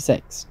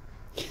 26.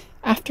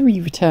 After he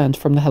returned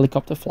from the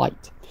helicopter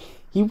flight,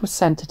 he was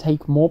sent to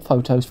take more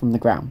photos from the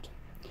ground.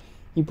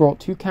 He brought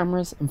 2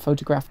 cameras and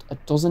photographed a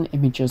dozen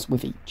images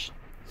with each.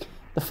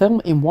 The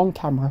film in one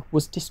camera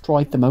was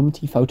destroyed the moment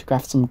he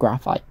photographed some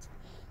graphite.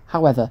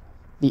 However,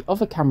 the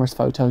other camera's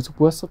photos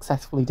were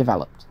successfully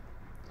developed.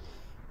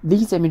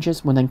 These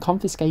images were then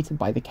confiscated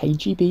by the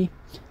KGB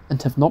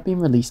and have not been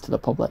released to the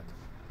public.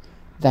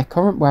 Their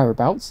current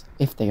whereabouts,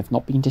 if they have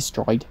not been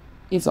destroyed,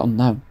 is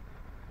unknown.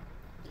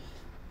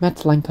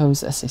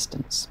 Metlenko's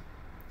assistants.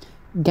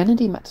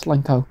 Gennady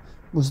Metlenko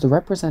was the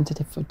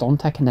representative for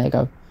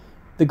Dontekenego,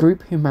 the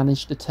group who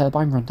managed the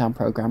turbine rundown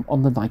program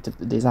on the night of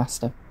the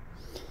disaster.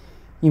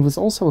 He was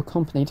also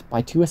accompanied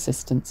by 2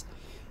 assistants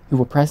who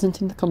were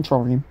present in the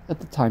control room at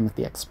the time of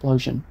the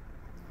explosion.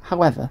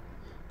 However,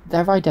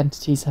 their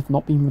identities have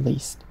not been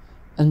released,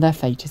 and their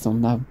fate is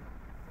unknown.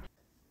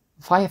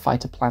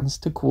 Firefighter plans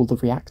to cool the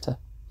reactor.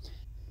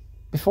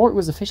 Before it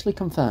was officially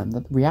confirmed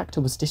that the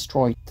reactor was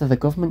destroyed to the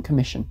government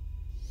commission,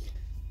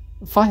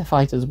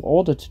 firefighters were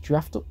ordered to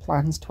draft up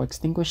plans to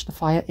extinguish the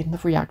fire in the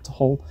reactor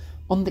hall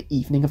on the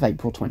evening of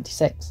April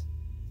 26.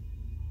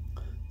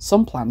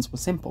 Some plans were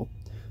simple,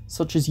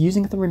 such as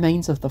using the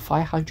remains of the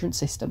fire hydrant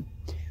system,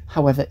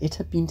 however it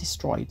had been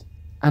destroyed,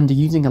 and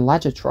using a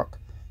ladder truck,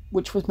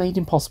 which was made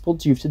impossible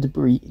due to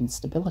debris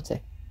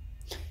instability.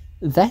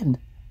 Then,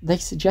 they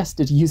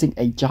suggested using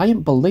a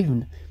giant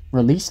balloon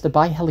released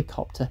by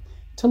helicopter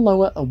to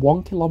lower a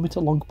 1 kilometer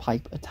long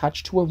pipe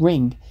attached to a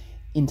ring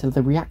into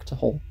the reactor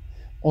hall,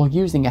 or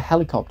using a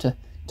helicopter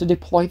to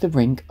deploy the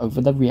ring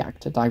over the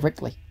reactor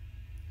directly.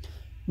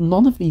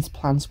 None of these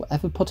plans were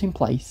ever put in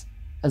place,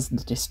 as the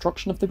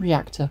destruction of the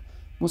reactor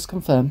was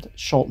confirmed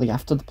shortly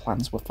after the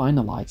plans were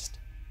finalised.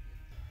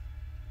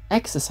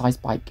 Exercise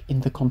bike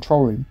in the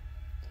control room.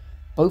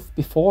 Both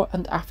before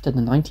and after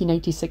the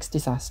 1986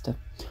 disaster,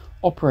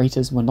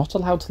 operators were not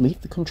allowed to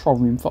leave the control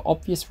room for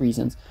obvious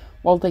reasons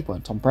while they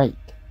weren't on break.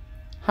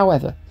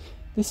 However,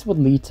 this would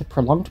lead to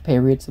prolonged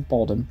periods of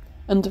boredom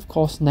and of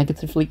course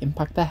negatively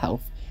impact their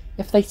health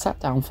if they sat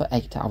down for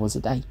 8 hours a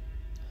day.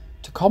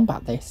 To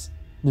combat this,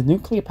 the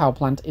nuclear power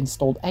plant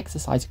installed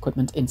exercise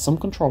equipment in some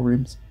control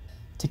rooms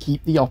to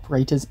keep the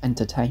operators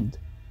entertained.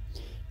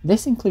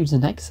 This includes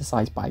an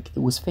exercise bike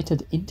that was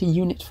fitted into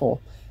Unit 4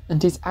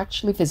 and is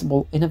actually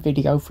visible in a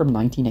video from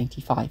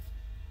 1985.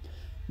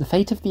 The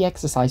fate of the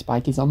exercise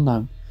bike is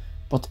unknown,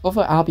 but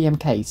other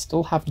RBMKs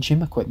still have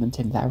gym equipment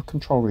in their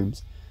control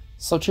rooms,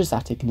 such as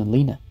at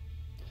Ignalina.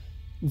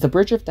 The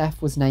Bridge of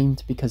Death was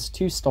named because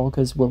 2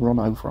 stalkers were run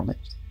over on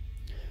it.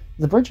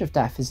 The Bridge of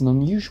Death is an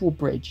unusual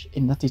bridge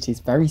in that it is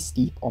very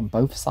steep on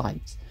both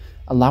sides,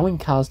 allowing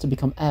cars to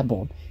become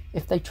airborne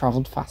if they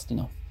travelled fast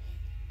enough,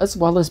 as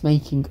well as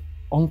making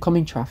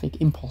oncoming traffic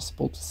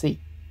impossible to see.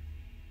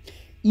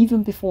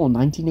 Even before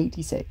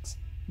 1986,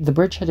 the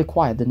bridge had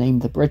acquired the name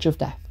the Bridge of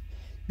Death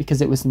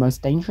because it was the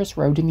most dangerous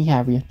road in the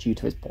area due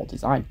to its poor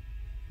design.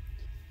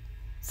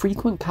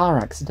 Frequent car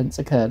accidents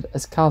occurred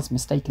as cars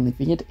mistakenly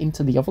veered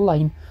into the other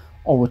lane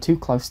or were too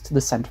close to the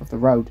centre of the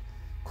road,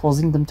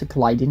 causing them to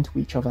collide into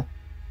each other.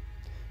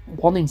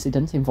 One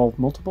incident involved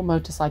multiple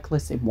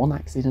motorcyclists in one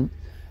accident,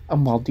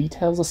 and while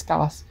details are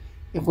scarce,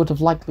 it would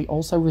have likely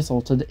also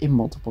resulted in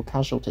multiple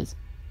casualties.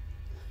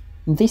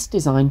 This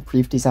design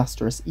proved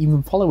disastrous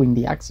even following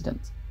the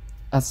accident,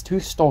 as 2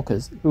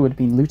 stalkers who had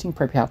been looting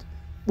Pripyat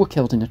were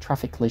killed in a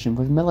traffic collision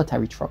with a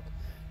military truck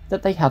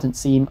that they hadn't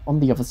seen on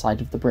the other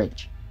side of the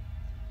bridge.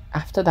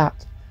 After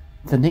that,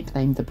 the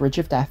nickname the Bridge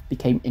of Death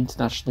became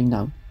internationally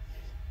known.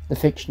 The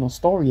fictional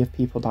story of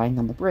people dying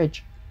on the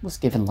bridge was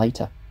given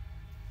later.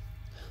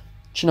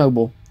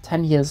 Chernobyl,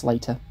 10 years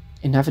later,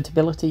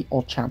 Inevitability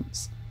or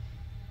Chance.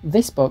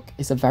 This book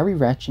is a very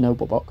rare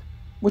Chernobyl book,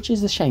 which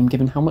is a shame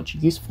given how much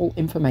useful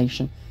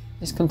information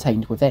is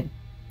contained within.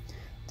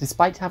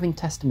 Despite having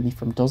testimony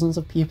from dozens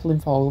of people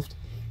involved,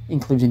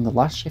 including the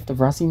last shift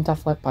of Razin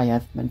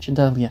Davletbayev mentioned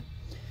earlier,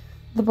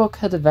 the book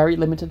had a very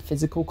limited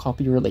physical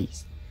copy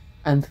release,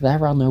 and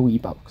there are no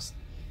ebooks,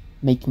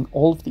 making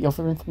all of the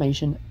other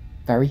information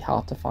very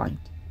hard to find.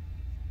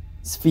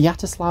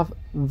 Sviatoslav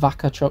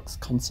Vakarchuk's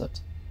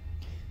concert.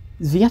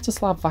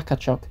 Sviatoslav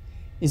Vakarchuk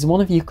is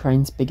one of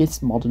Ukraine's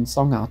biggest modern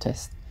song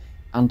artists,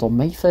 and on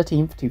May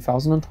 13,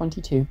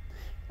 2022,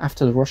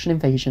 after the Russian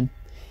invasion,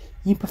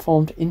 he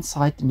performed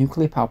inside the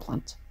nuclear power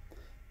plant.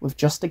 With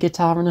just a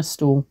guitar and a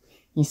stool,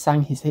 he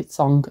sang his hit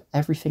song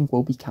Everything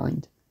Will Be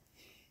Kind.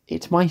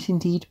 It might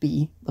indeed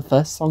be the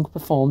first song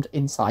performed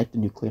inside the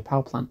nuclear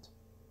power plant.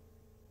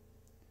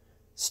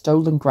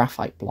 Stolen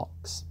graphite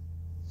blocks.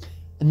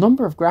 A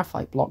number of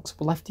graphite blocks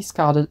were left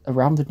discarded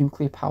around the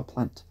nuclear power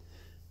plant,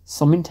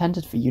 some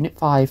intended for Unit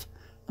 5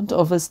 and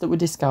others that were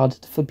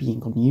discarded for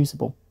being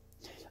unusable.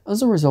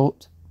 As a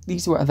result,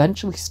 these were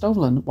eventually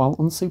stolen while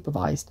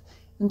unsupervised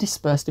and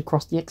dispersed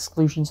across the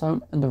exclusion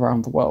zone and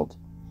around the world.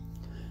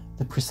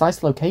 The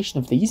precise location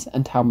of these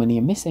and how many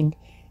are missing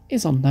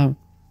is unknown.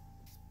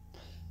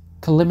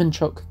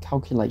 Kalimanchuk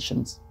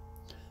calculations.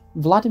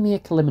 Vladimir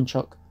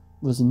Kalimanchuk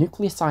was a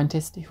nuclear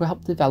scientist who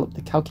helped develop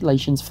the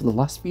calculations for the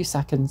last few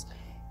seconds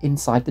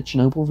inside the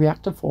Chernobyl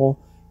reactor 4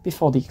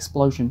 before the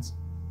explosions.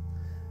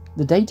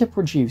 The data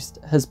produced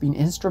has been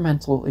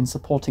instrumental in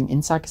supporting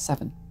INSAG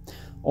 7,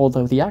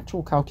 although the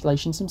actual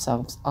calculations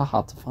themselves are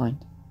hard to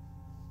find.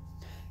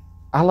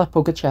 Alla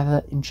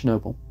Pugacheva in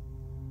Chernobyl.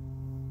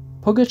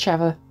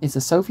 Pugacheva is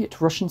a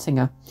Soviet-Russian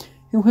singer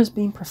who has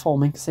been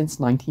performing since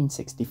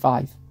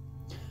 1965.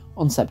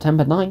 On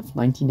September 9,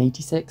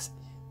 1986,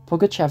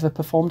 Pugacheva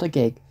performed a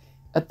gig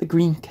at the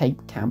Green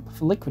Cape camp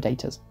for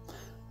liquidators,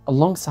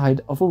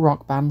 alongside other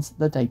rock bands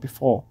the day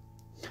before.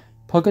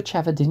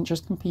 Pugacheva didn't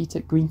just compete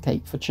at Green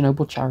Cape for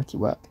Chernobyl charity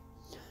work.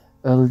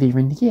 Earlier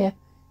in the year,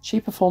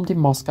 she performed in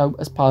Moscow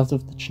as part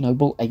of the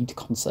Chernobyl Aid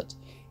concert,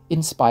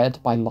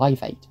 inspired by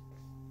Live Aid.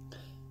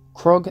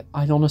 Krug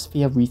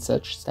Ionosphere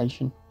Research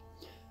Station.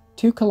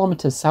 2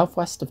 kilometers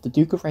southwest of the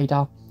Duga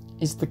radar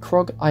is the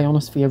Krug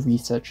Ionosphere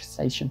Research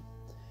Station.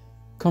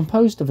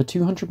 Composed of a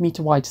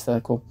 200-meter wide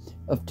circle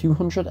of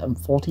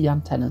 240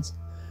 antennas,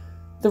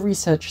 the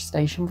research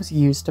station was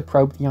used to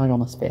probe the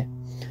ionosphere,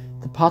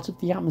 the part of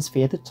the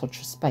atmosphere that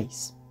touches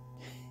space.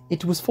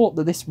 It was thought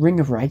that this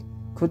ring array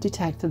could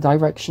detect the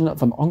direction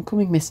of an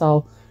oncoming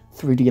missile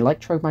through the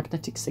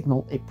electromagnetic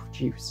signal it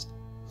produced.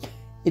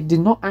 It did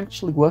not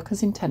actually work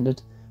as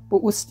intended,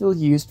 but was still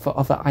used for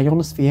other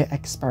ionosphere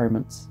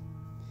experiments.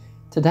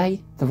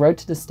 Today, the road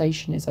to the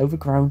station is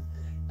overgrown,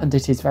 and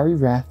it is very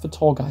rare for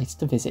tour guides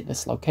to visit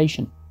this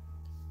location.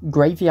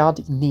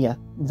 Graveyard near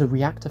the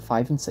Reactor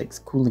 5 and 6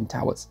 cooling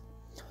towers.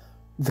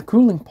 The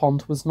cooling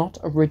pond was not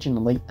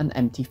originally an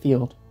empty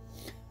field.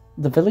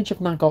 The village of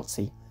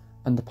Nagotsi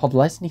and the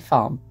Podlesny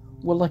farm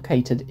were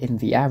located in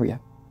the area.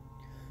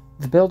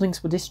 The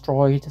buildings were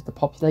destroyed, the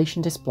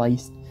population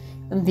displaced,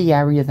 and the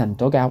area then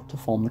dug out to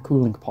form the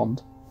cooling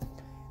pond.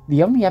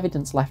 The only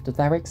evidence left of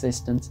their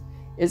existence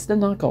is the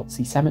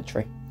Nagotsi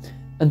cemetery,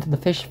 and the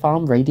fish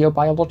farm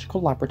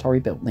radiobiological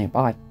laboratory built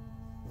nearby.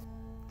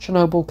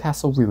 Chernobyl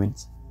Castle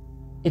ruins.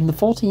 In the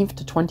 14th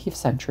to 20th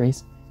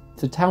centuries,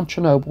 the town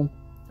Chernobyl,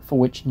 for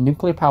which the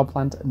nuclear power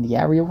plant and the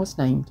area was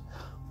named,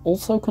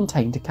 also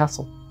contained a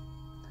castle.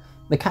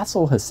 The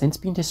castle has since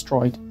been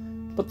destroyed,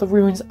 but the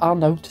ruins are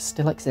known to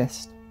still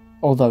exist,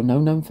 although no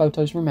known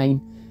photos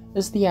remain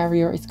as the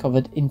area is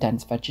covered in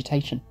dense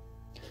vegetation.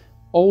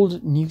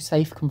 Old new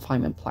safe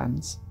confinement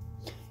plans.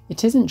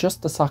 It isn't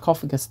just the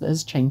sarcophagus that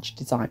has changed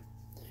design.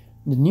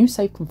 The new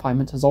safe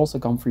confinement has also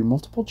gone through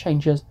multiple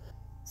changes,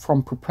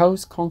 from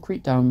proposed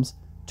concrete domes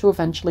to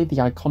eventually the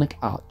iconic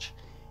arch,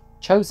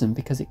 chosen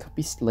because it could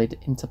be slid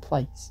into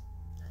place.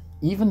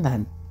 Even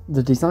then,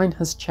 the design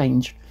has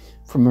changed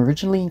from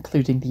originally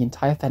including the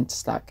entire vent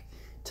stack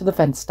to the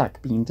vent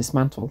stack being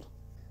dismantled.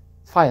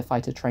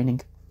 Firefighter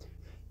training.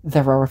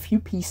 There are a few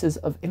pieces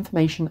of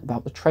information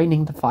about the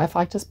training the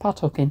firefighters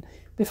partook in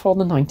before the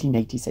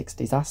 1986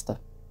 disaster.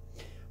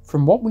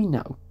 From what we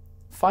know,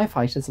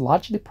 firefighters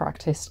largely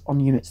practiced on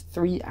Units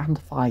 3 and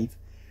 5,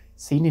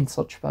 seen in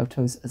such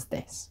photos as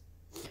this.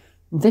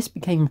 This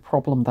became a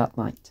problem that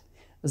night,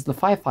 as the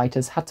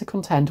firefighters had to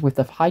contend with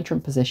the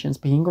hydrant positions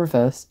being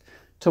reversed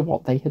to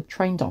what they had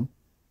trained on.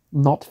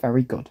 Not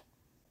very good.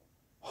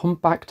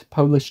 Humpbacked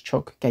Polish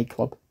Chuck Gay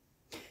Club.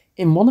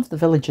 In one of the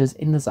villages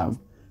in the zone,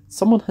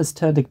 someone has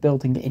turned a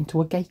building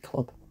into a gay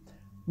club.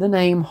 The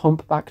name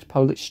Humpbacked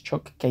Polish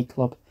Chuck Gay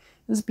Club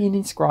has been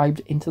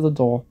inscribed into the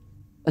door,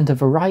 and a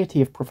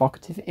variety of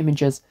provocative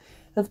images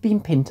have been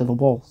pinned to the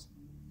walls.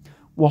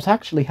 What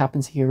actually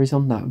happens here is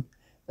unknown,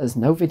 as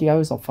no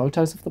videos or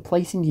photos of the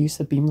place in use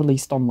have been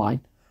released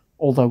online,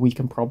 although we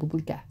can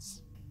probably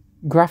guess.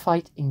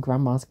 Graphite in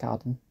Grandma's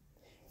garden.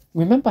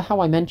 Remember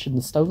how I mentioned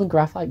the stolen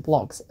graphite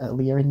blocks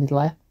earlier in the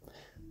lair?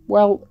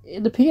 Well,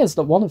 it appears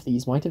that one of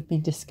these might have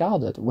been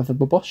discarded with a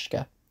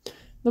babushka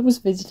that was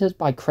visited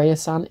by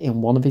Kreya-san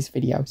in one of his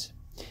videos.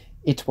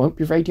 It won't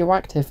be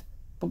radioactive,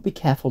 but be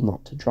careful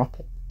not to drop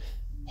it.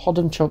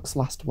 Hodomchuk's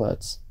last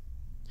words.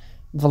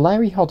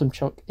 Valery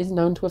Hodomchuk is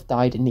known to have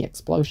died in the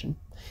explosion.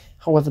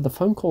 However, the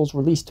phone calls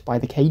released by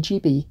the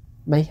KGB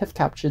may have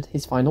captured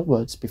his final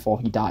words before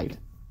he died.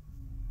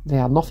 They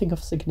are nothing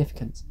of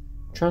significance,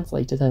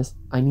 translated as,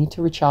 I need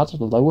to recharge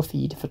the lower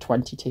feed for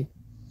 22.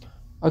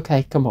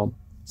 Okay, come on,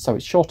 so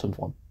it's shortened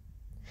one.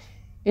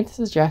 It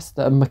suggests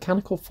that a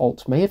mechanical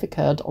fault may have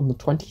occurred on the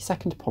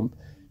 22nd pump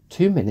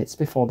 2 minutes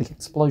before the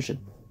explosion.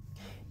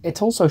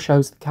 It also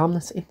shows the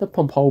calmness in the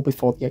pump hole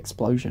before the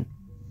explosion.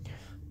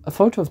 A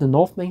photo of the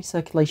north main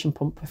circulation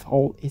pump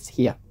hole is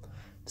here.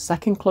 The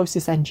second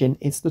closest engine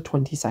is the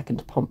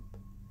 22nd pump.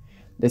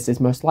 This is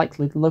most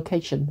likely the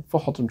location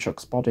for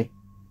Hodomchuk's body.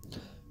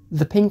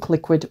 The pink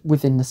liquid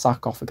within the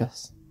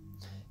sarcophagus.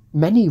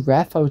 Many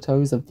rare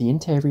photos of the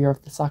interior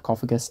of the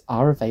sarcophagus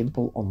are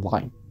available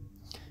online.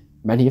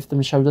 Many of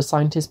them show the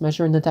scientists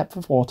measuring the depth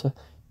of water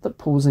that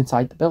pools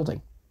inside the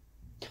building.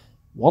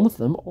 One of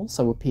them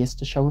also appears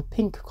to show a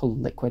pink coloured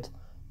liquid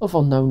of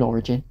unknown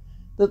origin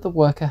that the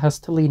worker has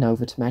to lean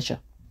over to measure.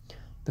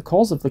 The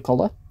cause of the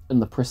colour,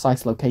 and the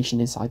precise location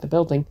inside the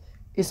building,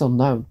 is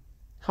unknown.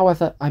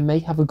 However, I may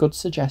have a good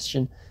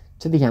suggestion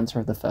to the answer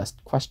of the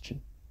first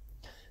question.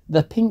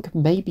 The pink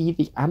may be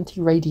the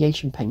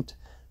anti-radiation paint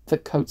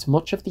that coats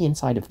much of the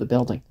inside of the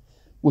building,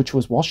 which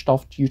was washed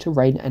off due to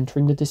rain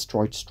entering the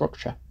destroyed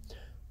structure,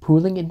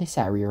 pooling in this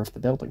area of the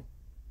building.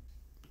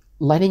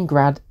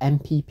 Leningrad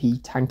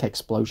MPP tank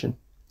explosion.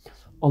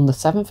 On the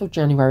 7th of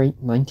January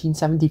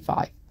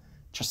 1975,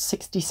 just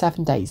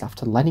 67 days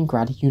after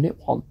Leningrad Unit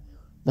 1,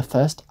 the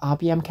first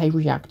RBMK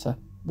reactor,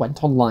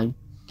 went online,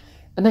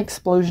 an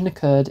explosion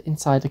occurred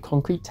inside a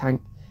concrete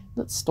tank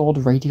that stored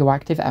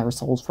radioactive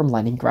aerosols from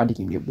Leningrad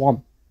Unit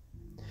 1.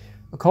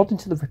 According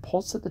to the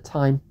reports at the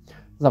time,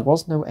 there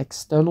was no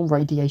external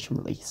radiation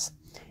release,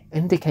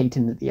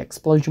 indicating that the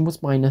explosion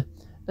was minor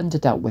and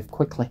dealt with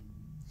quickly.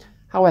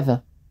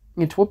 However,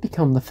 it would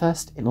become the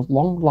first in a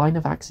long line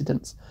of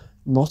accidents,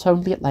 not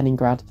only at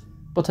Leningrad,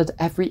 but at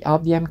every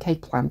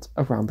RBMK plant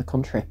around the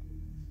country.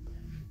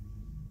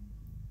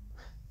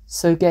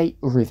 Sergei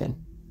Urivin.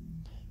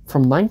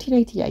 From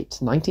 1988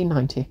 to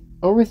 1990,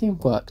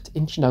 Urivin worked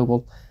in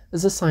Chernobyl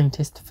as a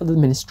scientist for the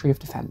Ministry of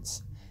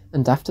Defense,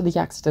 and after the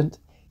accident,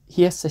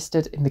 he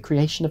assisted in the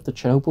creation of the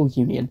Chernobyl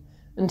Union,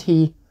 and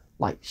he,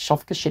 like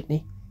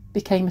Shofkashitny,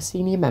 became a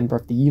senior member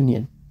of the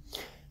Union,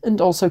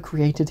 and also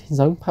created his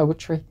own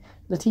poetry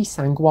that he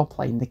sang while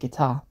playing the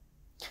guitar.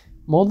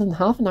 More than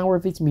half an hour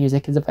of his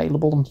music is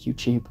available on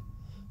YouTube,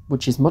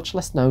 which is much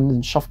less known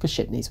than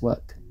Shofkashitny's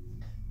work.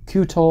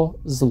 Khutor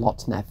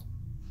Zolotnev.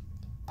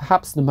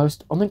 Perhaps the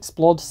most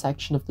unexplored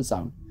section of the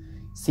zone,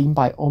 seen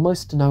by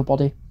almost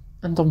nobody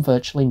and on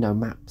virtually no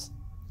maps.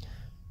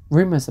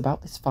 Rumours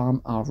about this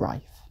farm are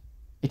rife.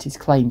 It is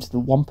claimed that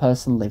one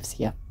person lives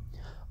here,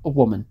 a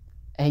woman,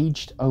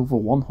 aged over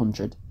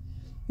 100,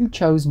 who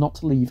chose not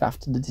to leave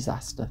after the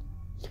disaster.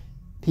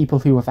 People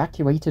who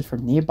evacuated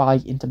from nearby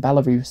into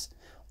Belarus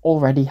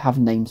already have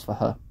names for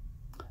her.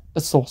 A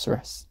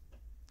sorceress.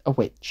 A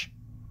witch.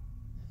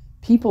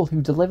 People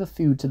who deliver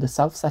food to the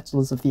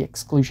self-settlers of the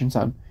exclusion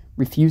zone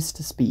refuse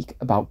to speak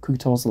about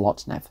Khutor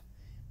Zolotnev,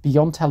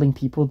 beyond telling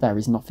people there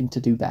is nothing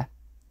to do there.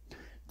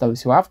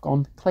 Those who have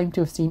gone claim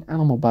to have seen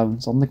animal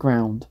bones on the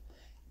ground,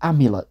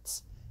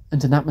 amulets,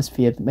 and an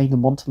atmosphere that made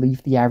them want to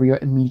leave the area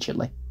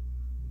immediately.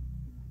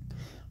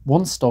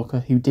 One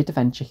stalker who did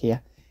venture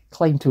here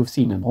claimed to have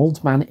seen an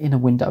old man in a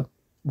window,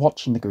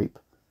 watching the group,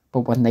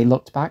 but when they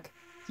looked back,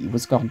 he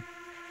was gone.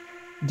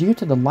 Due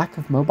to the lack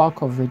of mobile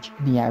coverage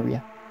in the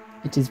area,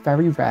 it is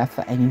very rare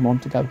for anyone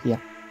to go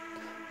here.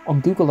 On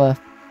Google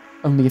Earth,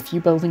 only a few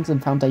buildings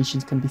and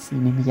foundations can be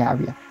seen in the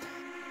area.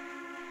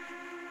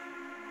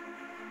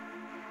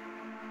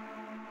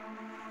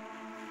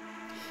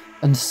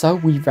 And so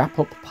we wrap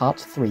up part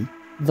 3,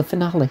 the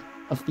finale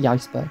of the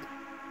iceberg.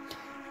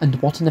 And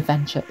what an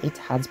adventure it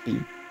has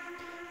been.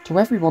 To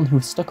everyone who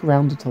has stuck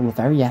around until the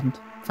very end,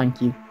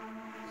 thank you.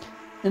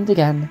 And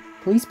again,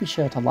 please be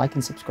sure to like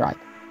and subscribe.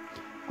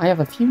 I have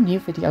a few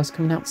new videos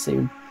coming out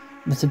soon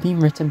that have been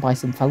written by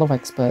some fellow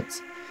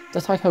experts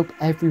that I hope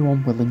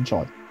everyone will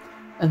enjoy.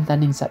 And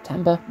then in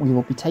September, we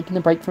will be taking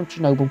a break from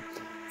Chernobyl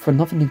for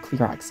another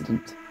nuclear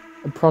accident,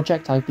 a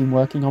project I've been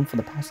working on for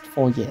the past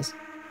 4 years.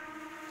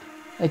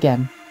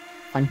 Again,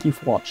 thank you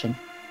for watching.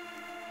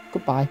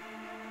 Goodbye.